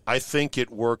 Yes, I did. I think it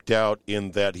worked out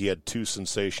in that he had 2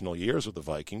 sensational years with the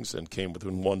Vikings and came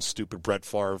within one stupid Brett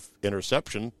Favre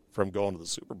interception from going to the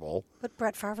Super Bowl. But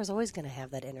Brett Favre is always going to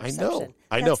have that I interception.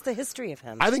 know. That's the history of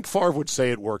him. I think Favre would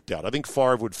say it worked out. I think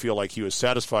Favre would feel like he was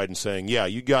satisfied in saying, yeah,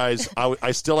 you guys,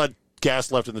 I still had gas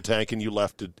left in the tank and you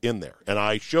left it in there. And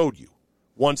I showed you.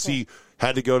 Once he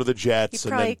Had to go to the Jets.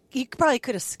 He probably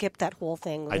could have skipped that whole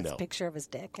thing with his know. picture of his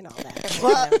dick and all that.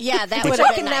 Well, yeah, that would I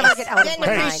have can been never nice. get out of Didn't my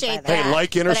mind appreciate by that. Hey,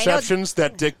 like But I know- interceptions,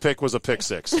 that dick pic was a pick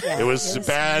six. It was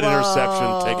bad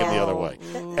interception taken the other way.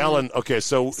 Ellen, okay,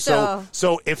 so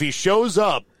if he shows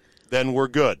up, then we're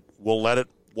good. We'll let it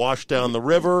wash down the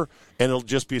river, and it'll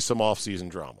just be some off-season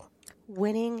drama.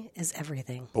 Winning is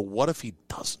everything. But what if he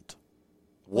doesn't?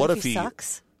 What if he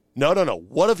sucks? No.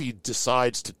 What if he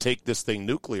decides to take this thing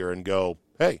nuclear and go,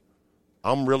 hey,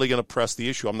 I'm really going to press the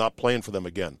issue. I'm not playing for them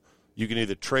again. You can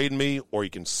either trade me or you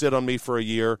can sit on me for a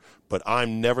year, but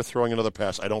I'm never throwing another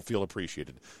pass. I don't feel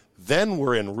appreciated. Then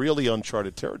we're in really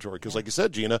uncharted territory because, like you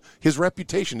said, Gina, his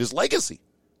reputation, his legacy,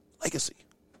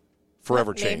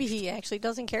 forever changed. Maybe he actually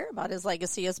doesn't care about his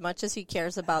legacy as much as he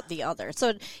cares about the other.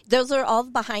 So those are all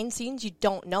behind scenes you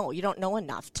don't know. You don't know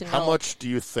enough to know. How much do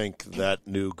you think that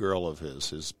new girl of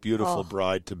his beautiful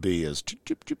bride-to-be is?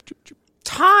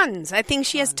 Tons. I think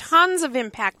she has tons of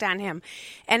impact on him.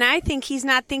 And I think he's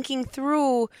not thinking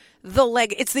through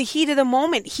it's the heat of the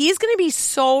moment. He's going to be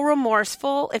so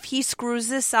remorseful if he screws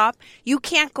this up. You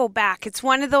can't go back. It's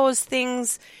one of those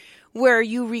things where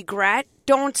you regret.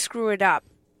 Don't screw it up.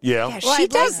 Yeah. Well, she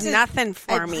does nothing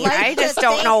for me. I just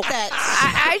don't know.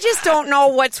 I just don't know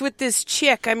what's with this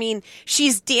chick. I mean,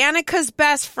 she's Danica's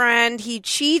best friend. He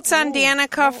cheats on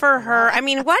Danica for her. I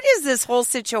mean, what is this whole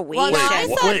situation? Well, I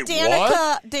thought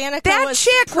Danica that was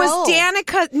chick pro. was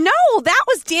Danica. No, that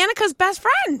was Danica's best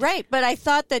friend. Right, but I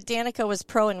thought that Danica was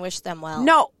pro and wished them well.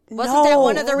 No. Wasn't that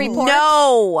one of the reports?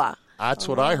 No. That's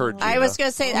what I heard, Gina. I was going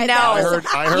to say, no. I heard.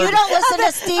 You don't listen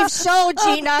to Steve's show,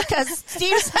 Gina, because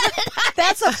Steve said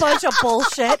that's a bunch of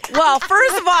bullshit. Well,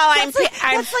 first of all, that's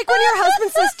like when your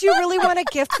husband says, "Do you really want a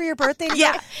gift for your birthday?" And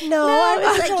yeah. Like, no,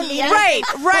 I like, don't. yes.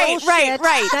 Right.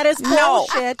 That is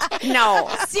bullshit. No.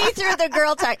 See through the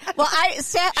girl talk. Well,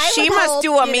 she must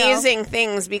do amazing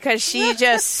things because she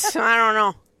just,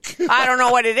 I don't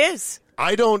know what it is.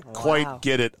 I don't quite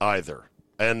get it either.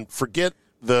 And forget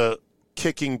the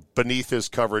kicking beneath his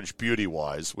coverage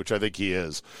beauty-wise, which I think he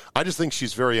is. I just think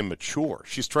she's very immature.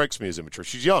 She strikes me as immature.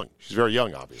 She's young. She's very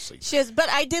young, obviously. She is, but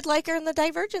I did like her in the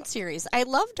Divergent series. I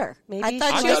loved her. Maybe I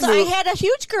thought I had a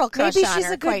huge girl crush on her. Maybe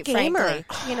she's a good gamer.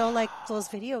 Frankly. You know, like those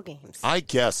video games. I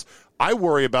guess. I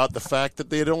worry about the fact that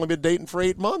they had only been dating for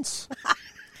 8 months.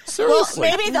 Seriously.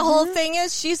 Well, maybe the whole thing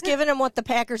is she's giving him what the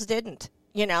Packers didn't.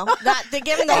 You know, they're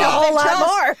giving them a whole lot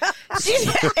more.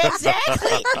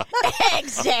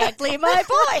 Exactly my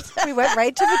point. We went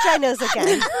right to vaginas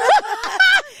again.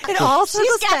 It also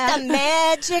she's got the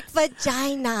magic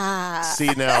vagina.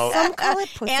 See now, some call it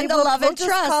pussy, and the love and just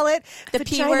trust. Call it the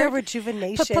vagina P-word.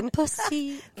 rejuvenation.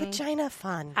 Pussy, vagina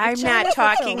fun. I'm vagina not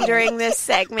talking during this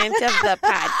segment of the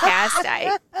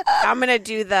podcast. I'm going to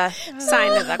do the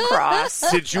sign of the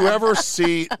cross. Did you ever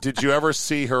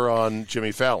see her on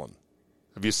Jimmy Fallon?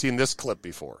 Have you seen this clip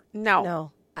before?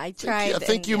 No. I tried. I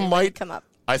think you might come up.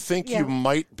 I think you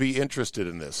might be interested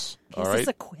in this. All right. Is this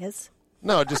a quiz?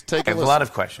 No, just take I have a lot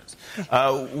of questions.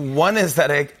 One is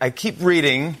that I keep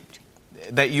reading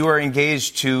that you are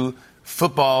engaged to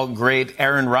football great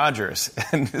Aaron Rodgers.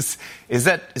 And is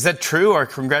that true? Are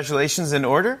congratulations in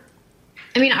order?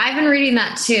 I mean, I've been reading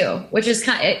that too, which is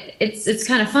it's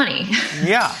kind of funny.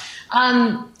 Yeah.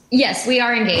 Yes, we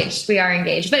are engaged.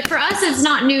 But for us, it's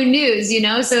not new news, you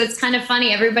know? So it's kind of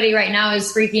funny. Everybody right now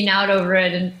is freaking out over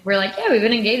it. And we're like, yeah, we've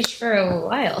been engaged for a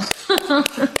while.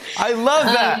 I love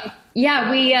that.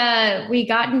 Yeah, we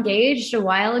got engaged a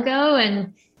while ago.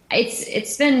 And he's,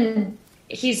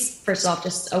 first off,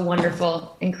 just a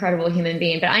wonderful, incredible human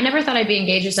being. But I never thought I'd be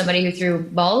engaged to somebody who threw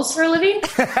balls for a living.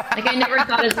 Like, I never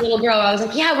thought as a little girl, I was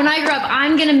like, yeah, when I grow up,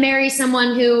 I'm going to marry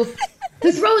someone who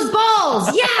throws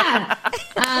balls. Yeah.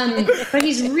 But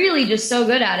he's really just so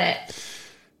good at it.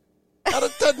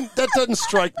 That doesn't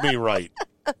strike me right.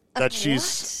 That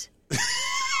she's.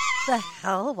 The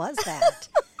hell was that?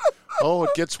 Oh,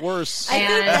 it gets worse. I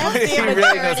think that's he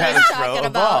really knows how to throw a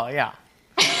ball. Yeah.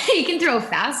 He can throw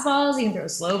fastballs. He can throw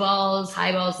slow balls,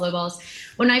 high balls, low balls.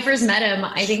 When I first met him,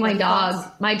 I think my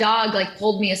dog like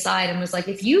pulled me aside and was like,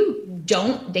 if you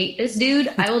don't date this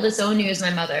dude, I will disown you as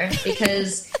my mother,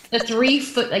 because the 3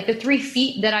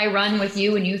 feet that I run with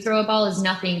you when you throw a ball is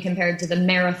nothing compared to the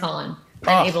marathon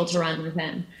I'm able to run with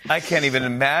him. I can't even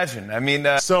imagine. I mean,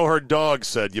 so her dog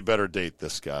said, you better date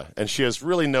this guy. And she has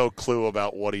really no clue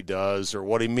about what he does or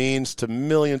what he means to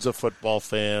millions of football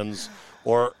fans,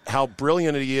 or how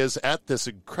brilliant he is at this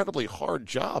incredibly hard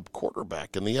job,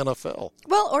 quarterback in the NFL.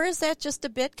 Well, or is that just a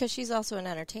bit because she's also an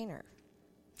entertainer?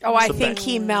 Oh, I think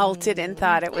he melted and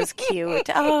thought it was cute.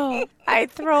 Oh, I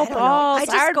throw balls, I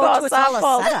just hard go balls, to it's all a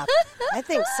softballs. setup. I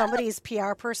think somebody's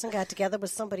PR person got together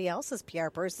with somebody else's PR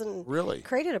person. Really?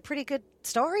 Created a pretty good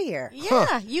story here.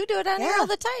 Yeah, you do it on air all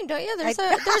the time, don't you? There's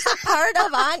a part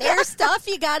of on-air stuff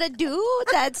you got to do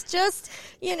that's just,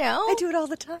 I do it all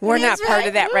the time. We're not part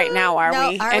of that right now, are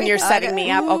we? And you're setting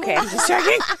me up. Okay, I'm just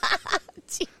checking.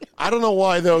 I don't know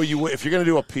why, though, if you're going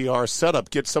to do a PR setup,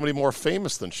 get somebody more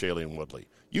famous than Shailene Woodley.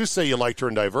 You say you liked her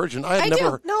in Divergent. I'd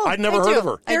never heard of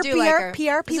her. Their do like her.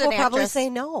 PR people an probably actress. say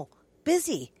no.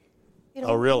 Busy.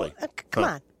 Oh, really? Come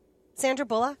on. Sandra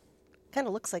Bullock kind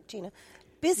of looks like Gina.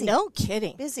 Busy. No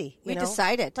kidding. Busy. We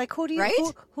decided. Like, who do you right?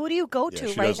 who do you go to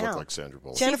she right does now? look like Sandra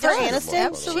Bullock. Jennifer She does. Aniston.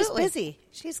 Absolutely. She's busy.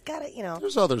 She's got it.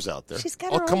 There's others out there. She's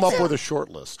got I'll her come own up thing. with a short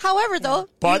list. However, though,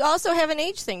 But- you also have an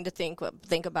age thing to think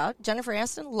about. Jennifer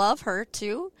Aniston, love her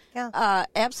too. Yeah.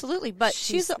 Absolutely. But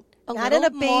she's a not little in a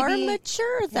more baby-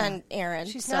 mature than Erin.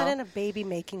 She's so. not in a baby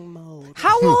making mode.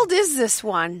 How old is this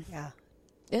one? Yeah.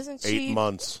 Isn't she? 8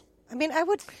 months. I mean, I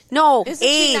would. No, Isn't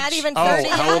she not even 30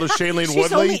 Oh, how old is Shailene She's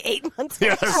Woodley? only 8 months.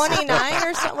 Yes. 29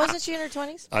 or something? Wasn't she in her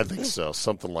 20s? I think so,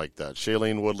 something like that.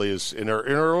 Shailene Woodley is in her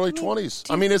early 20s.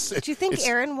 I mean, it's. Do you think it's,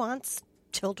 Aaron wants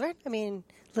children? I mean,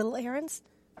 little Aarons?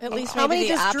 At least How maybe many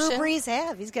the does option. Drew Brees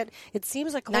have? He's got. It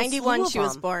seems like a whole 91 slew of she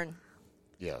was them. born.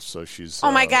 Yeah, so she's.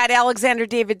 Oh my God, Alexander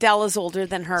David Dell is older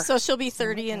than her. So she'll be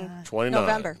 30 in 29.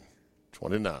 November.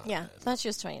 29. Yeah, I thought she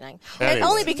was 29. Anyway. And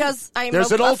only because I'm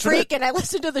There's an a alternate- freak and I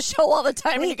listen to the show all the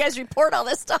time and you guys report all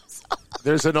this stuff. So.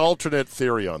 There's an alternate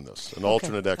theory on this, an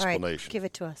alternate All right, explanation. give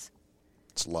it to us.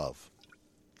 It's love.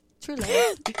 Truly.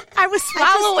 I was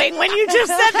swallowing when you just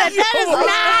said that. That is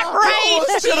not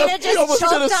right. Gina just almost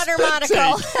choked did a on her spit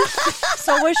monocle.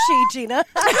 So was she, Gina.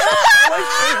 So was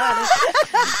she,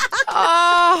 honey.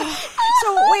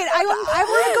 So wait, I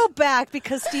want to go back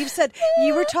because Steve said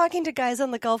you were talking to guys on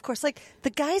the golf course. Like the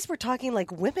guys were talking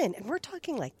like women, and we're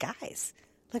talking like guys.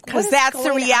 Like Because that's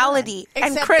the reality. And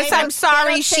Except Chris, they I'm don't- sorry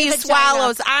they don't say she vagina.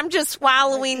 swallows. I'm just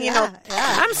swallowing, you know.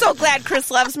 I'm so glad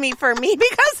Chris loves me for me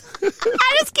because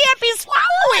I just can't be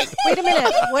swallowing. Wait a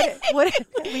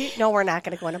minute. No, we're not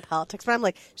going to go into politics. But I'm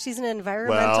like, she's an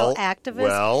environmental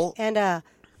activist and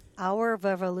our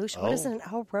revolution. What is an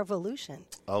our revolution?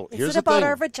 Oh, Is here's it the about thing.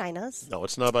 our vaginas? No,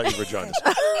 it's not about your vaginas.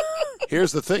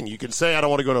 Here's the thing. You can say, I don't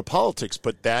want to go into politics,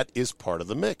 but that is part of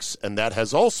the mix. And that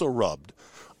has also rubbed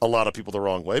a lot of people the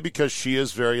wrong way because she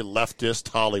is very leftist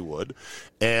Hollywood.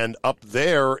 And up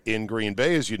there in Green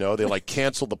Bay, as you know, they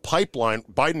canceled the pipeline.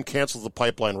 Biden canceled the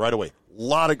pipeline right away. A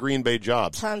lot of Green Bay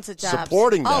jobs. Tons of jobs.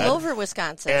 Supporting that. All over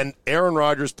Wisconsin. And Aaron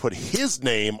Rodgers put his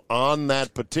name on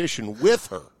that petition with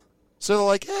her. So they're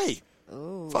like, hey,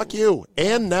 fuck you.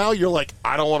 And now you're like,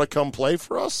 I don't want to come play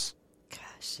for us?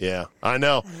 Gosh. Yeah, I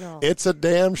know. It's a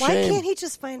damn Why shame. can't he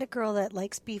just find a girl that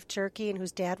likes beef jerky and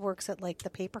whose dad works at the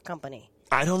paper company?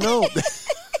 I don't know.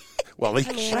 Well, he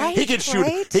can shoot. right?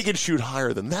 He can shoot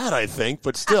higher than that, I think.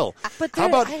 But still, But how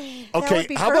about that would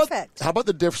be how perfect. about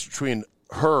the difference between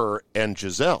her and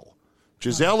Giselle?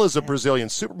 Giselle is a Brazilian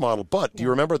supermodel, but do you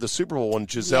remember the Super Bowl when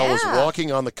Giselle was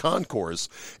walking on the concourse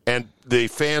and the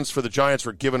fans for the Giants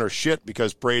were giving her shit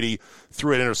because Brady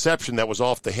threw an interception that was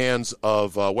off the hands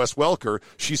of Wes Welker?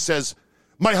 She says,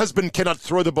 "My husband cannot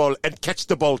throw the ball and catch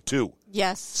the ball too."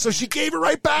 Yes. So she gave it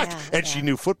right back. And she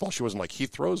knew football. She wasn't like, he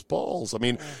throws balls. I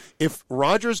mean, if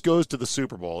Rodgers goes to the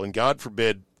Super Bowl and, God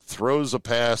forbid, throws a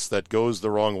pass that goes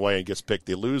the wrong way and gets picked,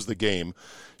 they lose the game,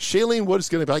 Shailene Wood is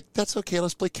going to be like, that's okay,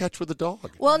 let's play catch with the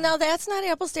dog. Well, no, that's not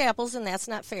apples to apples, and that's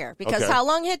not fair. Because how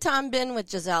long had Tom been with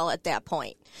Giselle at that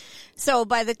point? So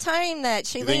by the time that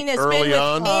Shailene has been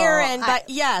with Aaron,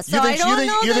 so I don't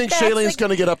know you think Shailene's going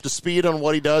to get up to speed on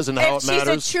what he does and how it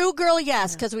matters? She's a true girl,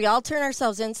 yes, because we all turn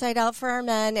ourselves inside out for our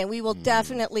men, and we will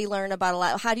definitely learn about a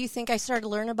lot. How do you think I started to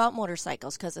learn about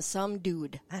motorcycles? Because of some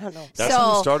dude. I don't know. That's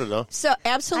how you started, huh? So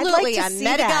absolutely, I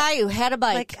met a guy who had a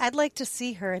bike. I'd like to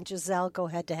see her and Giselle go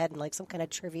head to head in some kind of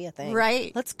trivia thing.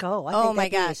 Right. Let's go. I Oh think my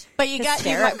that'd be gosh! But you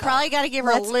hysterical. probably got to give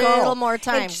her Let's a little go. more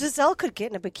time. And Giselle could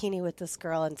get in a bikini with this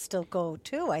girl and still go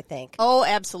too, I think. Oh,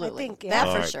 absolutely. I think, that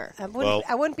All for right. sure.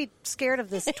 I wouldn't be scared of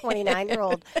this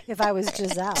 29-year-old if I was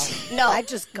Giselle. No, I'd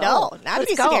just go. No, not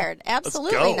Let's be go. scared.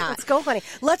 Absolutely go. not. Let's go, honey.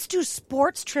 Let's do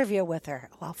sports trivia with her.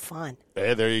 Well, fun.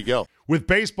 Hey, there you go. With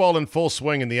baseball in full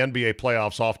swing and the NBA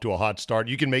playoffs off to a hot start,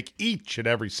 you can make each and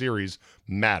every series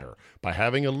matter by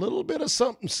having a little bit of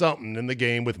something in the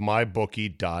game with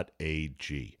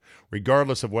mybookie.ag.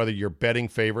 Regardless of whether you're betting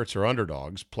favorites or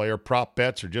underdogs, player prop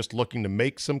bets, or just looking to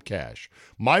make some cash,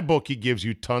 MyBookie gives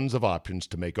you tons of options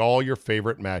to make all your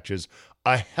favorite matches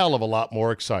a hell of a lot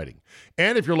more exciting.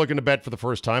 And if you're looking to bet for the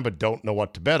first time but don't know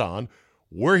what to bet on,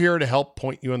 we're here to help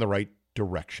point you in the right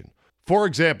direction. For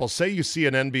example, say you see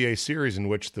an NBA series in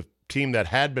which the team that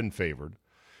had been favored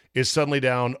is suddenly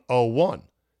down 0-1.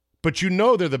 But you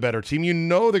know they're the better team. You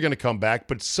know they're going to come back,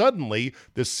 but suddenly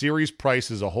the series price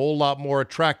is a whole lot more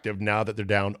attractive now that they're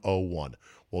down 0-1.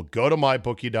 Well, go to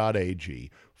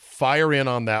mybookie.ag, fire in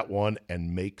on that one,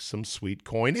 and make some sweet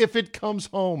coin if it comes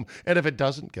home. And if it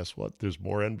doesn't, guess what? There's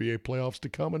more NBA playoffs to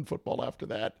come and football after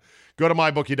that. Go to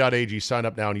mybookie.ag, sign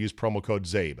up now, and use promo code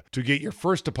ZABE to get your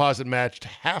first deposit matched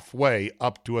halfway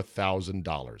up to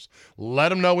 $1,000. Let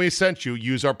them know we sent you.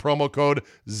 Use our promo code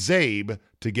ZABE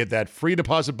to get that free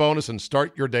deposit bonus and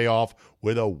start your day off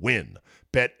with a win.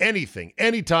 Bet anything,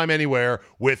 anytime, anywhere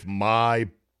with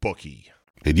MyBookie.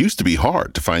 It used to be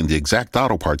hard to find the exact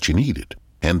auto parts you needed,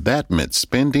 and that meant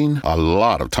spending a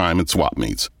lot of time at swap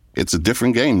meets. It's a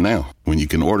different game now when you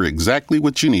can order exactly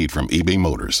what you need from eBay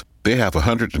Motors. They have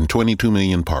 122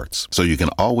 million parts, so you can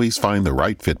always find the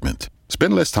right fitment.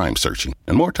 Spend less time searching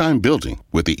and more time building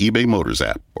with the eBay Motors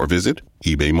app, or visit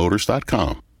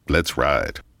ebaymotors.com. Let's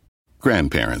ride.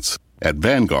 Grandparents. At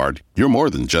Vanguard, you're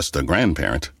more than just a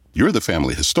grandparent. You're the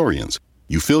family historians.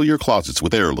 You fill your closets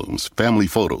with heirlooms, family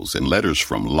photos, and letters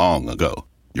from long ago.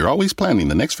 You're always planning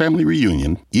the next family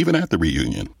reunion, even at the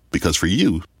reunion. Because for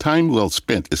you, time well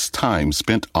spent is time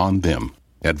spent on them.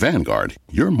 At Vanguard,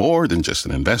 you're more than just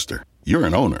an investor. You're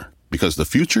an owner. Because the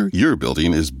future you're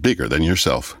building is bigger than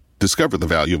yourself. Discover the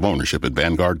value of ownership at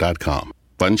Vanguard.com.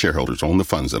 Fund shareholders own the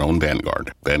funds that own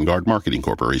Vanguard. Vanguard Marketing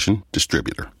Corporation,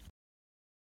 distributor.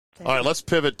 All right, let's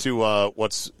pivot to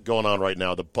what's going on right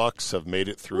now. The Bucks have made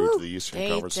it through to the Eastern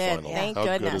Conference Final. Thank How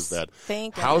goodness. good is that?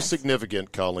 Thank How goodness.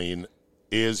 significant, Colleen,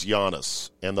 is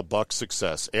Giannis and the Bucks'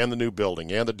 success and the new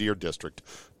building and the Deer District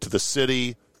to the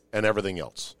city and everything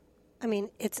else? I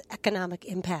mean, it's economic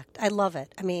impact. I love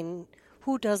it. I mean,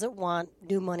 who doesn't want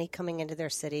new money coming into their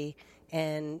city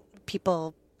and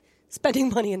people spending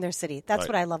money in their city? That's Right.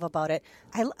 what I love about it.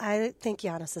 I think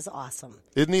Giannis is awesome.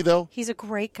 Isn't he, though? He's a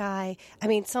great guy. I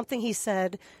mean, something he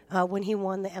said when he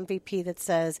won the MVP that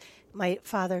says, my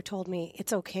father told me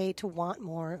it's okay to want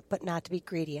more, but not to be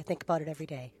greedy. I think about it every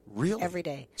day. Really? Every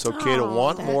day. It's okay to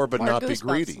want more, but More not be goosebumps.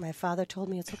 greedy. My father told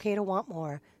me it's okay to want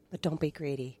more, but don't be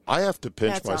greedy. I have to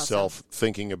pinch That's myself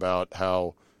thinking about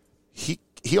how he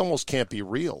almost can't be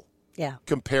real Yeah.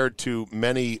 compared to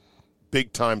many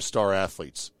big-time star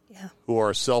athletes who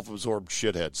are self-absorbed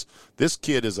shitheads. This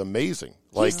kid is amazing.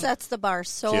 He sets the bar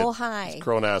so high. He's a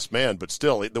grown-ass man, but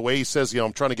still, the way he says,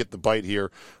 I'm trying to get the bite here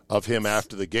of him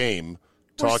after the game,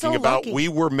 We're talking so about lucky. we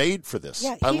were made for this.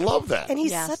 Yeah, I love that. And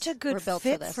he's Yes, such a we're good built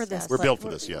fit for this, yes. We're like, built for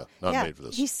this, not made for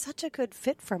this. He's such a good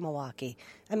fit for Milwaukee.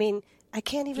 I mean, I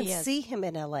can't even He is. see him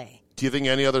in L.A. Do you think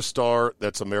any other star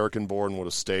that's American-born would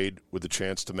have stayed with the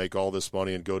chance to make all this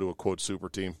money and go to a, quote, super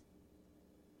team?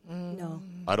 No.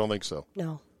 I don't think so.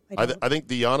 No. I think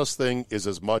the Giannis thing is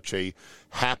as much a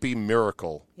happy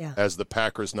miracle Yeah. as the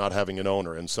Packers not having an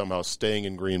owner and somehow staying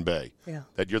in Green Bay. Yeah.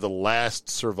 That you're the last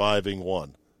surviving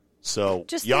one. So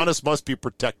Just Giannis must be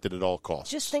protected at all costs.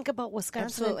 Just think about Wisconsin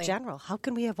Absolutely. in general. How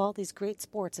can we have all these great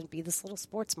sports and be this little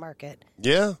sports market?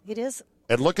 Yeah. It is.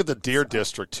 And look at the Deer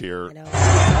District here. I know.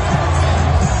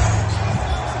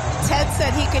 Ted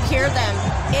said he could hear them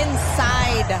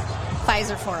inside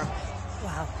Pfizer Forum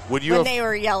Wow. Would you when have, they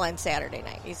were yelling Saturday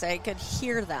night. He said he could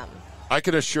hear them. I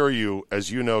can assure you,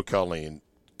 as you know, Colleen,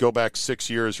 go back 6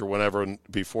 years or whenever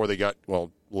before they got,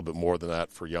 well, a little bit more than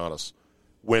that for Giannis,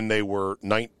 when they were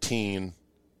 19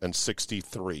 and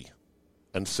 63,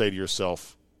 and say to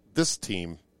yourself, this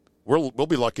team, we'll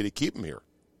be lucky to keep them here.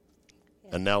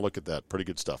 And now look at that. Pretty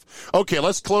good stuff. Okay,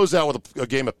 let's close out with a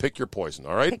game of Pick Your Poison,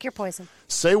 all right? Pick your poison.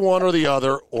 Say one or the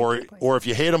other, or if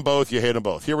you hate them both, you hate them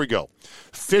both. Here we go.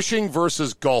 Fishing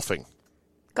versus golfing.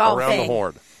 Golfing. Around the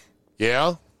horn.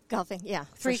 Yeah? Golfing, yeah.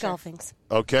 for 3 sure. golfings.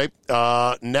 Okay.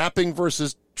 Napping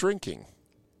versus drinking.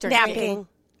 Napping.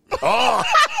 Oh!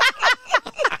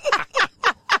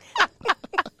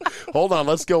 Hold on.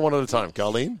 Let's go one at a time.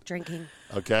 Colleen? Drinking.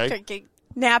 Okay. Drinking.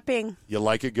 Napping. You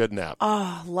like a good nap.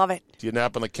 Oh, love it. Do you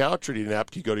nap on the couch or do you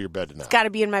go to your bed to nap? Got to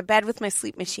be in my bed with my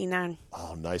sleep machine on.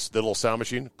 Oh, nice. The little sound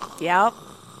machine? Yep.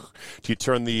 Do you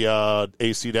turn the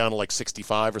AC down to like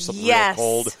 65 or something Yes. real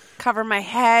cold? Cover my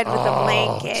head with a That's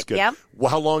blanket. good. Yep. Well,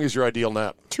 how long is your ideal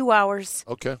nap? 2 hours.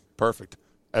 Okay, perfect.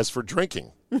 As for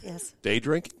drinking, Yes. day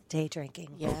drinking? Day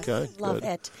drinking. Yes. Okay, Love good.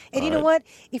 it. And All you know right. what?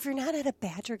 If you're not at a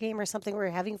Badger game or something where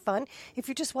you're having fun, if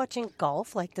you're just watching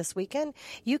golf like this weekend,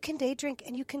 you can day drink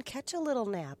and you can catch a little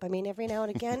nap. I mean, every now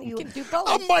and again, you can do both.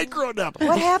 A micro nap.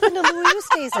 What happened to Louis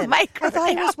Oosthuizen? Micro I thought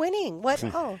he nap. was winning. What?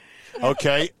 Oh.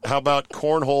 Okay, how about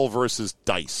cornhole versus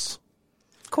dice?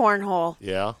 cornhole.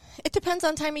 Yeah. It depends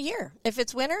on time of year. If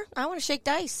it's winter, I want to shake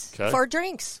dice Okay. for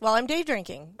drinks while I'm day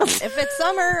drinking. If it's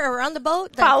summer or on the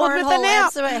boat, then Followed with a cornhole nap.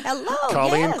 adds to it. Hello,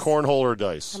 Colleen, yes. cornhole or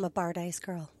dice? I'm a bar dice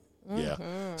girl. Yeah.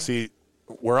 See,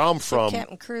 where I'm from,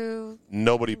 Captain Crew.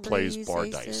 nobody plays Breeze, bar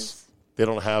Aces. dice. They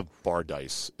don't have bar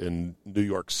dice in New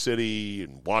York City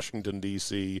and Washington,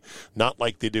 D.C., not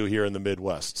like they do here in the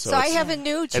Midwest. So I it's- have a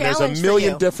new And challenge there's a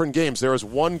million for you. different games. There was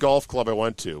one golf club I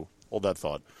went to. Hold that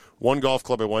thought. One golf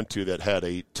club I went to that had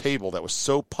a table that was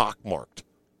so pockmarked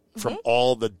from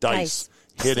all the dice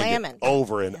hitting Slamming. it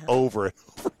over and over and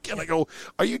over again. I go,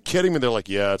 are you kidding me? They're like,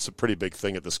 yeah, it's a pretty big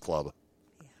thing at this club.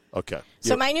 Okay.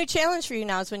 So Yeah. my new challenge for you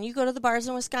now is when you go to the bars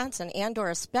in Wisconsin, and or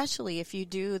especially if you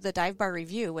do the dive bar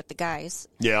review with the guys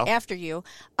Yeah. after you,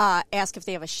 ask if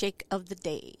they have a shake of the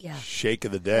day. Yeah. Shake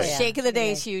of the day. Shake of the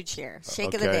day is huge here.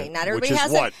 Shake of the Okay. day. Not Which everybody is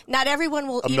has what? it. Not everyone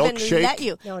will A even milkshake? let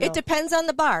you. No. It depends on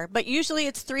the bar, but usually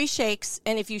it's 3 shakes,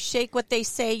 and if you shake what they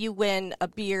say, you win a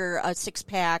beer, a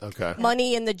 6-pack, Okay.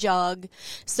 money in the jug.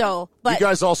 So, but You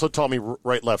guys also taught me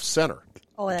right, left, center.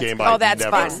 Oh, that's Game fun. I Oh, that's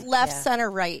never- fun. it's left, Yeah. center,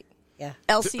 right. Yeah.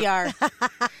 LCR.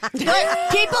 But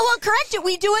people will correct it.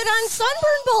 We do it on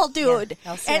Sunburn Bowl, dude.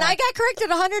 Yeah, LCR. And I got corrected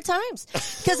 100 times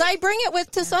because I bring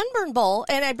it to Sunburn Bowl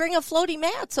and I bring a floaty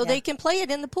mat so they can play it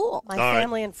in the pool. My All right.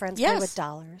 family and friends Yes. play with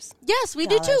dollars. Yes, we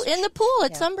do too. Dollars. In the pool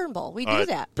at Yeah. Sunburn Bowl. We All do right,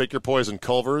 that. Pick your poison,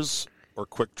 Culver's or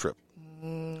Quick Trip.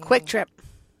 Quick Trip.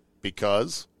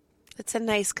 Because It's a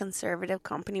nice conservative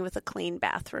company with a clean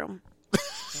bathroom.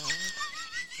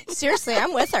 Seriously,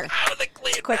 I'm with her.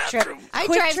 Quick Trip. I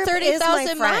Quick drive Trip 30,000 is my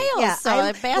friend. miles, Yeah, so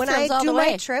I'm- bathrooms when I all do the my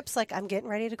way. trips, like I'm getting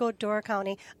ready to go to Dora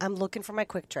County, I'm looking for my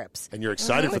Quick Trips. and you're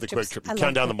excited for the Quick Quick Trips. Trip. I You count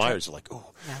love down the Quick Myers. You're like,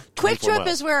 oh. Quick 24 Trip miles.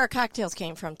 is where our cocktails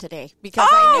came from today because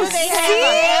I knew they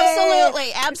had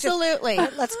them. Absolutely.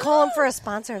 Let's call them for a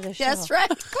sponsor of this show. That's right.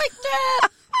 Quick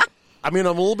Trip. I mean,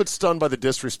 I'm a little bit stunned by the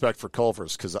disrespect for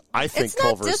Culver's because I think It's not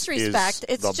Culver's disrespect.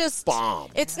 is It's the just bomb.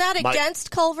 It's not My-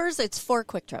 against Culver's. It's for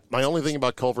Quick Trip. My only thing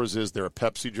about Culver's is they're a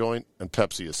Pepsi joint, and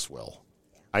Pepsi is swill.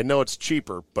 I know it's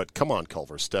cheaper, but come on,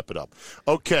 Culver's, step it up.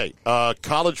 Okay,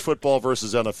 college football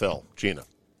versus NFL. Gina.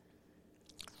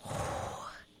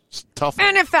 It's a tough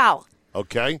one. NFL.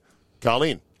 Okay.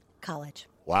 Colleen. College.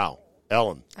 Wow.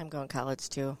 Ellen. I'm going college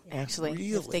too. Actually,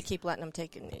 if they keep letting them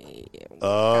take it.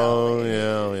 Oh,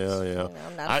 yeah.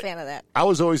 I'm not a fan of that. I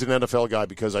was always an NFL guy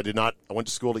because I went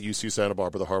to school at UC Santa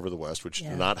Barbara, the Harvard of the West, which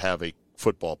did not have a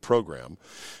football program.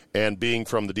 And being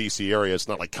from the D.C. area, it's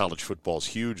not like college football is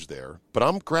huge there. But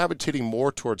I'm gravitating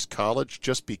more towards college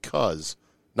just because,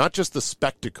 not just the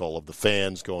spectacle of the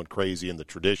fans going crazy and the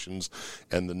traditions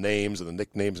and the names and the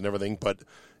nicknames and everything, but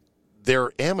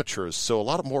they're amateurs, so a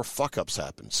lot of more fuck-ups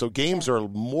happen. So games are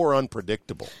more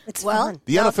unpredictable. It's Well, fun.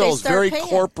 The Now, if they NFL is start very paying.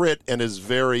 corporate and is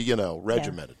very,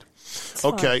 regimented.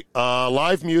 Okay,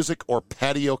 live music or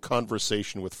patio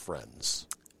conversation with friends?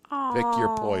 Pick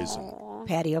your poison.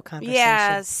 Patio conversation.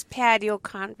 Yes, patio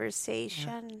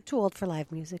conversation. Too old for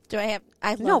live music. Do I have?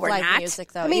 I No, love we're live not.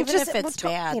 music though, I mean, even just- if it's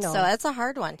well, bad. you know. So that's a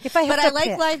hard one. If I have but to I like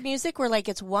pick. live music where like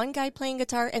it's one guy playing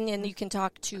guitar and then you can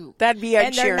talk two. That'd be Ed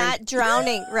and they're Sheeran. not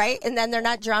drowning, right? And then they're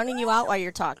not drowning you out while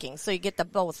you're talking, so you get the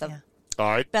both of All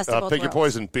right, Best of both pick your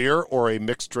worlds. poison: beer or a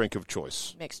mixed drink of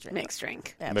choice. mixed drink. Mixed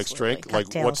drink. Mixed Absolutely. drink. Like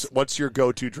Cocktails. what's your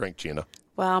go-to drink, Gina?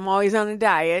 Well, I'm always on a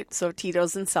diet, so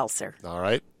Tito's and seltzer. All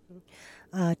right.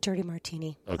 Dirty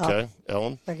martini. Okay,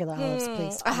 Ellen. Regular olives,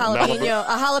 please. A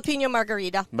jalapeno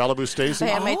margarita. Malibu Stacy. I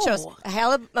had my choice. Oh.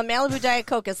 A Malibu Diet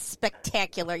Coke is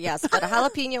spectacular, yes, but a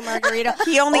jalapeno margarita.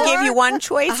 He only gave you one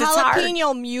choice. A It's hard.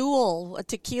 jalapeno mule, a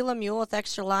tequila mule with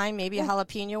extra lime, maybe a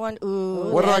jalapeno one. Ooh,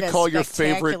 What did that I is call your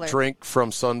favorite spectacular. drink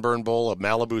from Sunburn Bowl? A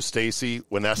Malibu Stacy,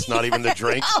 when that's not even the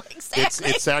drink. Oh,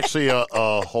 exactly. It's actually a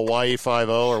Hawaii 5-0,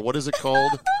 or what is it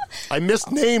called? I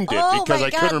misnamed it Oh, because my I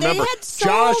God, couldn't they remember. had so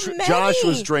Josh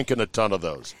was many. drinking a ton of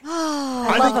those.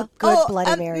 I love a good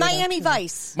Bloody Mary. though, Miami too.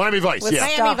 Vice. Miami Vice, With yeah.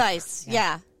 stuff. Miami Vice,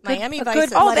 yeah. Miami a Vice. good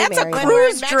is- Oh, Bloody that's a Mary. when we're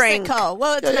in cruise drink. Mexico.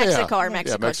 Well, it's Yeah, yeah, Mexico yeah. or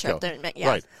Mexico, Yeah, Mexico. trip. Yeah.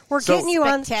 Right. We're So- getting you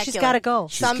on. She's Spectacular. got to go.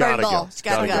 She's Sunburn gotta Bowl. go. She's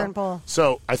gotta go. Sunburn Bowl.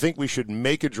 So I think we should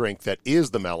make a drink that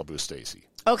is the Malibu Stacy.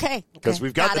 Okay. Because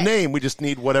we've got Got the it. name, we just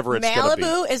need whatever it's going to be.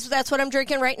 Malibu that's what I'm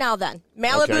drinking right now. Then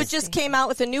Malibu Okay. just came out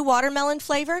with a new watermelon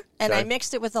flavor, and Okay. I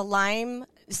mixed it with a lime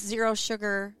zero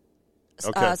sugar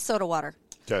Okay. soda water.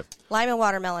 Okay. Lime and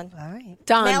watermelon. All right.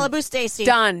 Done. Malibu Stacy.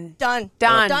 Done. Done.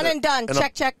 Done. Done and done. And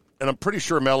check, check. And I'm pretty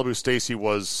sure Malibu Stacy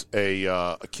was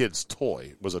a kid's toy.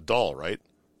 It was a doll, right?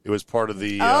 It was part of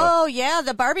the Oh, yeah,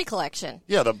 the Barbie collection.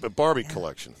 the Barbie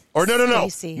collection. Or no.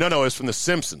 Stacy. No, it's from The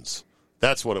Simpsons.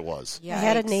 That's what it was. I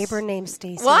had a Yikes. neighbor named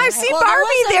Stacy. Well, I've seen Well, Barbie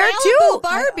there there was a too. Malibu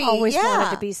Barbie. I always yeah.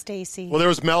 wanted to be Stacy. Well, there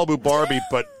was Malibu Barbie,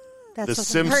 but That's the what-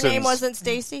 Simpsons. Her name wasn't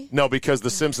Stacy? No, because the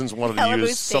Simpsons wanted to Malibu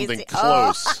use Stacy. something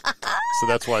Oh. close. So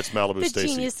that's why it's Malibu The Stacy.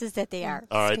 geniuses that they are.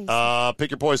 All right.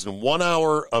 Pick your poison. 1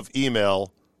 hour of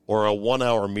email or a 1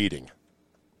 hour meeting.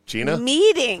 Gina?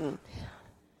 Meeting.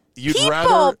 You'd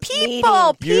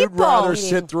People. You'd rather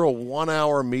sit through a 1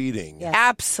 hour meeting. Yes.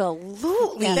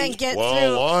 Absolutely. Then get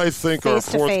Well, I think our face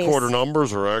to fourth face. quarter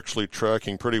numbers are actually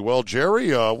tracking pretty well.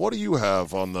 Jerry, what do you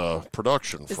have on the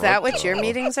production Is front? that what your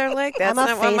meetings are like? That's I'm a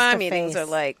not what my face-to-face. meetings are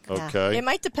like. Okay. It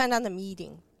might depend on the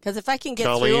meeting. Because if I can get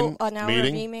Colleen, through an hour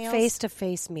meeting? of emails,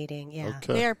 Face-to-face meeting, yeah.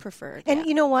 Okay. they are preferred. And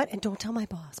you know what? And don't tell my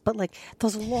boss, but like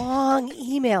those long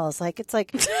emails, like it's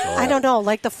like, I don't know,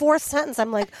 like the fourth sentence,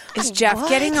 I'm like, Is Jeff what?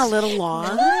 getting a little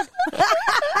long?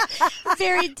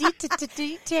 Very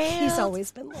detailed. He's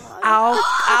always been long.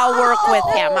 I'll work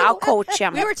with him. I'll coach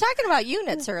him. We were talking about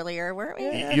units earlier, weren't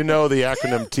we? You know the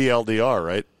acronym TLDR,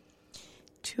 right?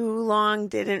 Too long,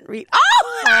 didn't read.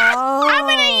 Oh! I'm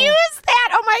going to use that.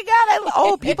 Oh, my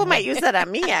God. People might use that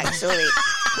on me, actually.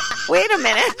 Wait a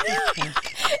minute.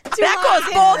 That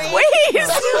goes both ways.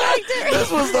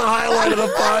 This was the highlight of the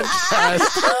podcast.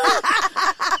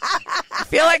 I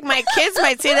feel like my kids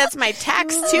might say that's my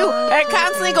text, too. I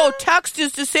constantly go, text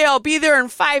is to say I'll be there in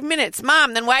 5 minutes.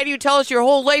 Mom, then why do you tell us your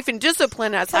whole life and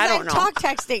discipline us? I don't know. Talk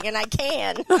texting, and I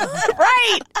can.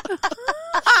 Right.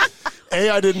 A,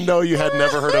 I didn't know you had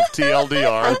never heard of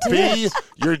TLDR. B,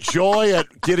 your joy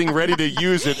at getting ready to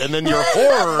use it, and then your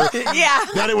horror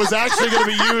that it was actually going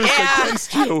to be used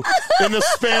against you in the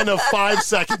span of 5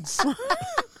 seconds.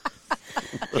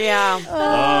 Yeah.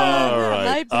 All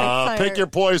right. Pick your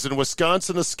poison.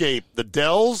 Wisconsin escape. The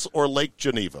Dells or Lake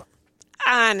Geneva?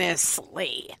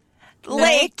 Honestly.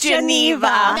 Lake Geneva. No,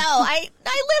 I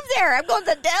live there. I'm going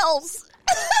to the Dells.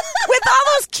 With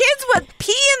all those kids with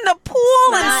pee in the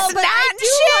pool and snot but I and do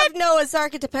shit. love Noah's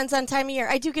Ark. It depends on time of year.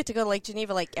 I do get to go to Lake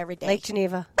Geneva like every day. Lake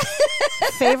Geneva.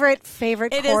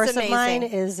 favorite It is course of amazing. mine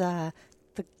is the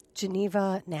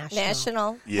Geneva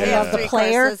National. Yeah. I love the Three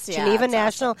player, courses. Yeah, Geneva it's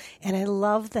National, and I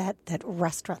love that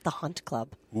restaurant, the Hunt Club.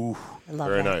 Ooh, I love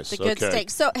very that. nice. The good Okay. steak.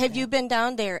 So have you been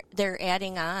down there? They're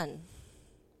adding on.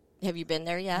 Have you been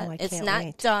there yet? No, I It's can't not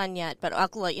wait. done yet, but I'll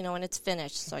let you know when it's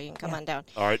finished so you can come on down.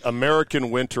 All right.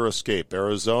 American winter escape.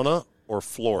 Arizona or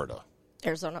Florida?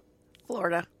 Arizona.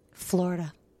 Florida.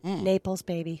 Florida. Naples,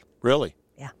 baby. Really?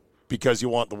 Yeah. Because you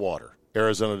want the water.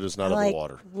 Arizona does not I have like the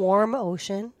water. warm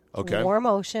ocean. Okay. Warm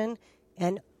ocean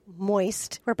and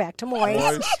moist. We're back to moist.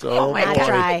 Moist. Oh, Not boy.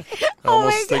 dry. I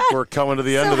almost think we're coming to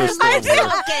the end of this thing here.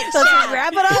 So just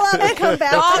wrap it all up and come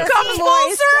back. It all to comes full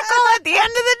moist. circle at the end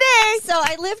of the day. So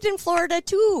I lived in Florida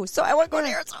too, so I want to go to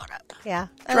Arizona. Yeah.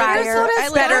 Drier,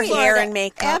 better hair and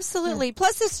makeup. Absolutely.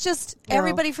 Plus, it's just No.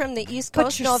 everybody from the East But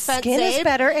Coast. your No offense, skin is Abe,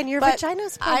 better and your but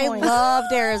vagina's I moist.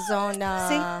 loved Arizona.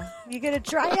 See, you're going to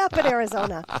dry up in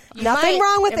Arizona. You Nothing might.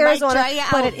 wrong with It might Arizona, dry you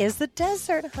but out. it is the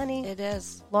desert, honey. It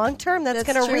is. Long term, that's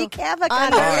going to true. wreak havoc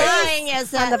on Underlying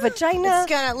is on the vagina. It's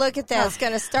gonna look at that. It's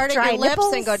gonna start at Dry your lips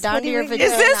nipples? and go down What to do your you-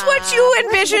 vagina. Is this what you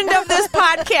envisioned of this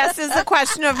podcast? Is the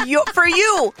question of you for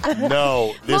you?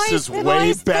 No, this is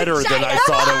way better than I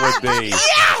thought it would be.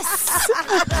 Yes.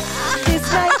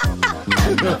 It's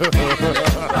like,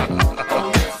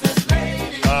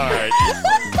 All right.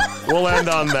 We'll end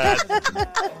on that.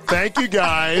 Thank you,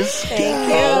 guys. thank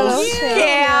you.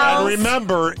 Yeah. And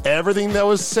remember, everything that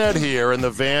was said here in the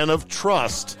van of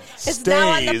trust It's stays now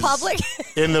on the public.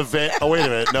 in the van. Oh, wait a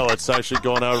minute. No, it's actually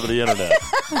going out over the internet.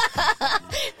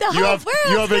 The You whole have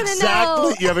world's gonna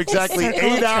know.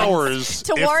 8 hours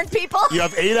to warn people. You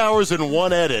have 8 hours and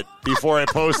one edit before I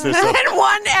post this. And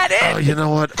one edit. Oh, you know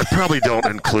what? I probably don't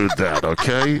include that,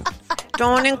 okay?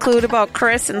 Don't include about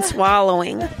Chris and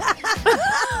swallowing.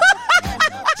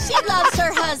 She loves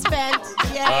her husband.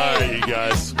 Yay. All right, you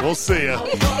guys. We'll see you.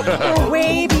 We're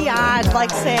way beyond, like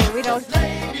saying we don't.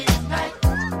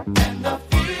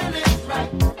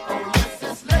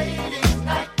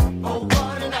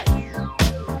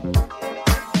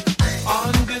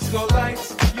 On disco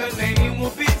lights, your name will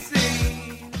be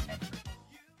seen.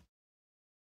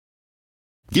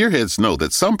 Gearheads know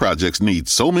that some projects need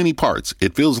so many parts,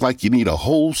 it feels like you need a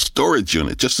whole storage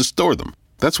unit just to store them.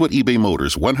 That's what eBay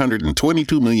Motors'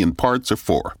 122 million parts are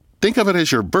for. Think of it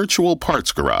as your virtual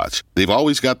parts garage. They've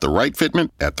always got the right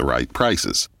fitment at the right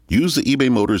prices. Use the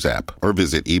eBay Motors app or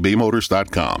visit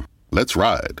ebaymotors.com. Let's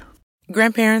ride.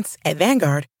 Grandparents, at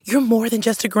Vanguard, you're more than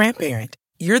just a grandparent.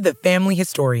 You're the family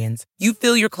historians. You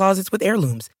fill your closets with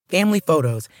heirlooms, family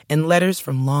photos, and letters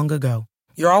from long ago.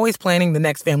 You're always planning the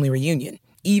next family reunion,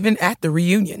 even at the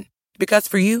reunion. Because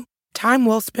for you, time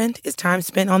well spent is time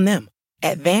spent on them.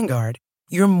 At Vanguard,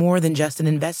 you're more than just an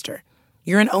investor.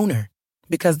 You're an owner.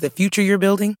 Because the future you're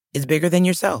building is bigger than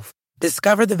yourself.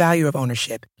 Discover the value of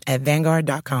ownership at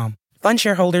Vanguard.com. Fund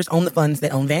shareholders own the funds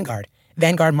that own Vanguard.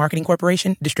 Vanguard Marketing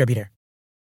Corporation, distributor.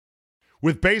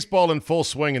 With baseball in full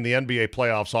swing and the NBA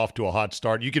playoffs off to a hot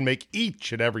start, you can make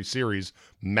each and every series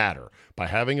matter by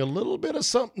having a little bit of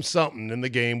something in the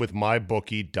game with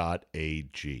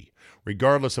mybookie.ag.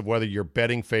 Regardless of whether you're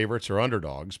betting favorites or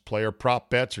underdogs, player prop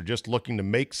bets, or just looking to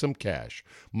make some cash,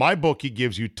 MyBookie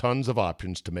gives you tons of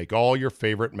options to make all your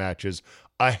favorite matches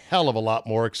a hell of a lot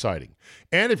more exciting.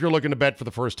 And if you're looking to bet for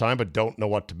the first time but don't know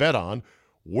what to bet on,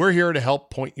 we're here to help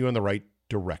point you in the right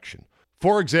direction.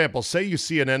 For example, say you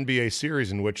see an NBA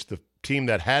series in which the team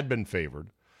that had been favored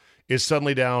is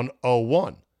suddenly down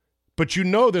 0-1. But you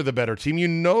know they're the better team. You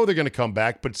know they're going to come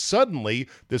back. But suddenly,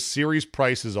 the series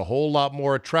price is a whole lot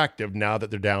more attractive now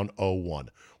that they're down 0-1.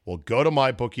 Well, go to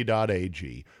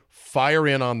mybookie.ag, fire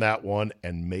in on that one,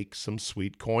 and make some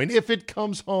sweet coin if it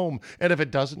comes home. And if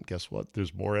it doesn't, guess what?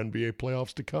 There's more NBA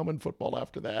playoffs to come and football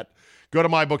after that. Go to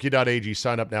mybookie.ag,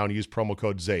 sign up now, and use promo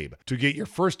code ZABE to get your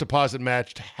first deposit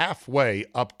matched halfway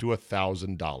up to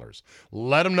 $1,000.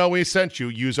 Let them know we sent you.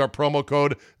 Use our promo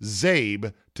code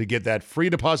ZABE to get that free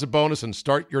deposit bonus and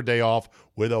start your day off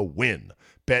with a win.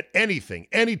 Bet anything,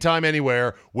 anytime,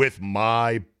 anywhere with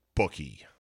MyBookie.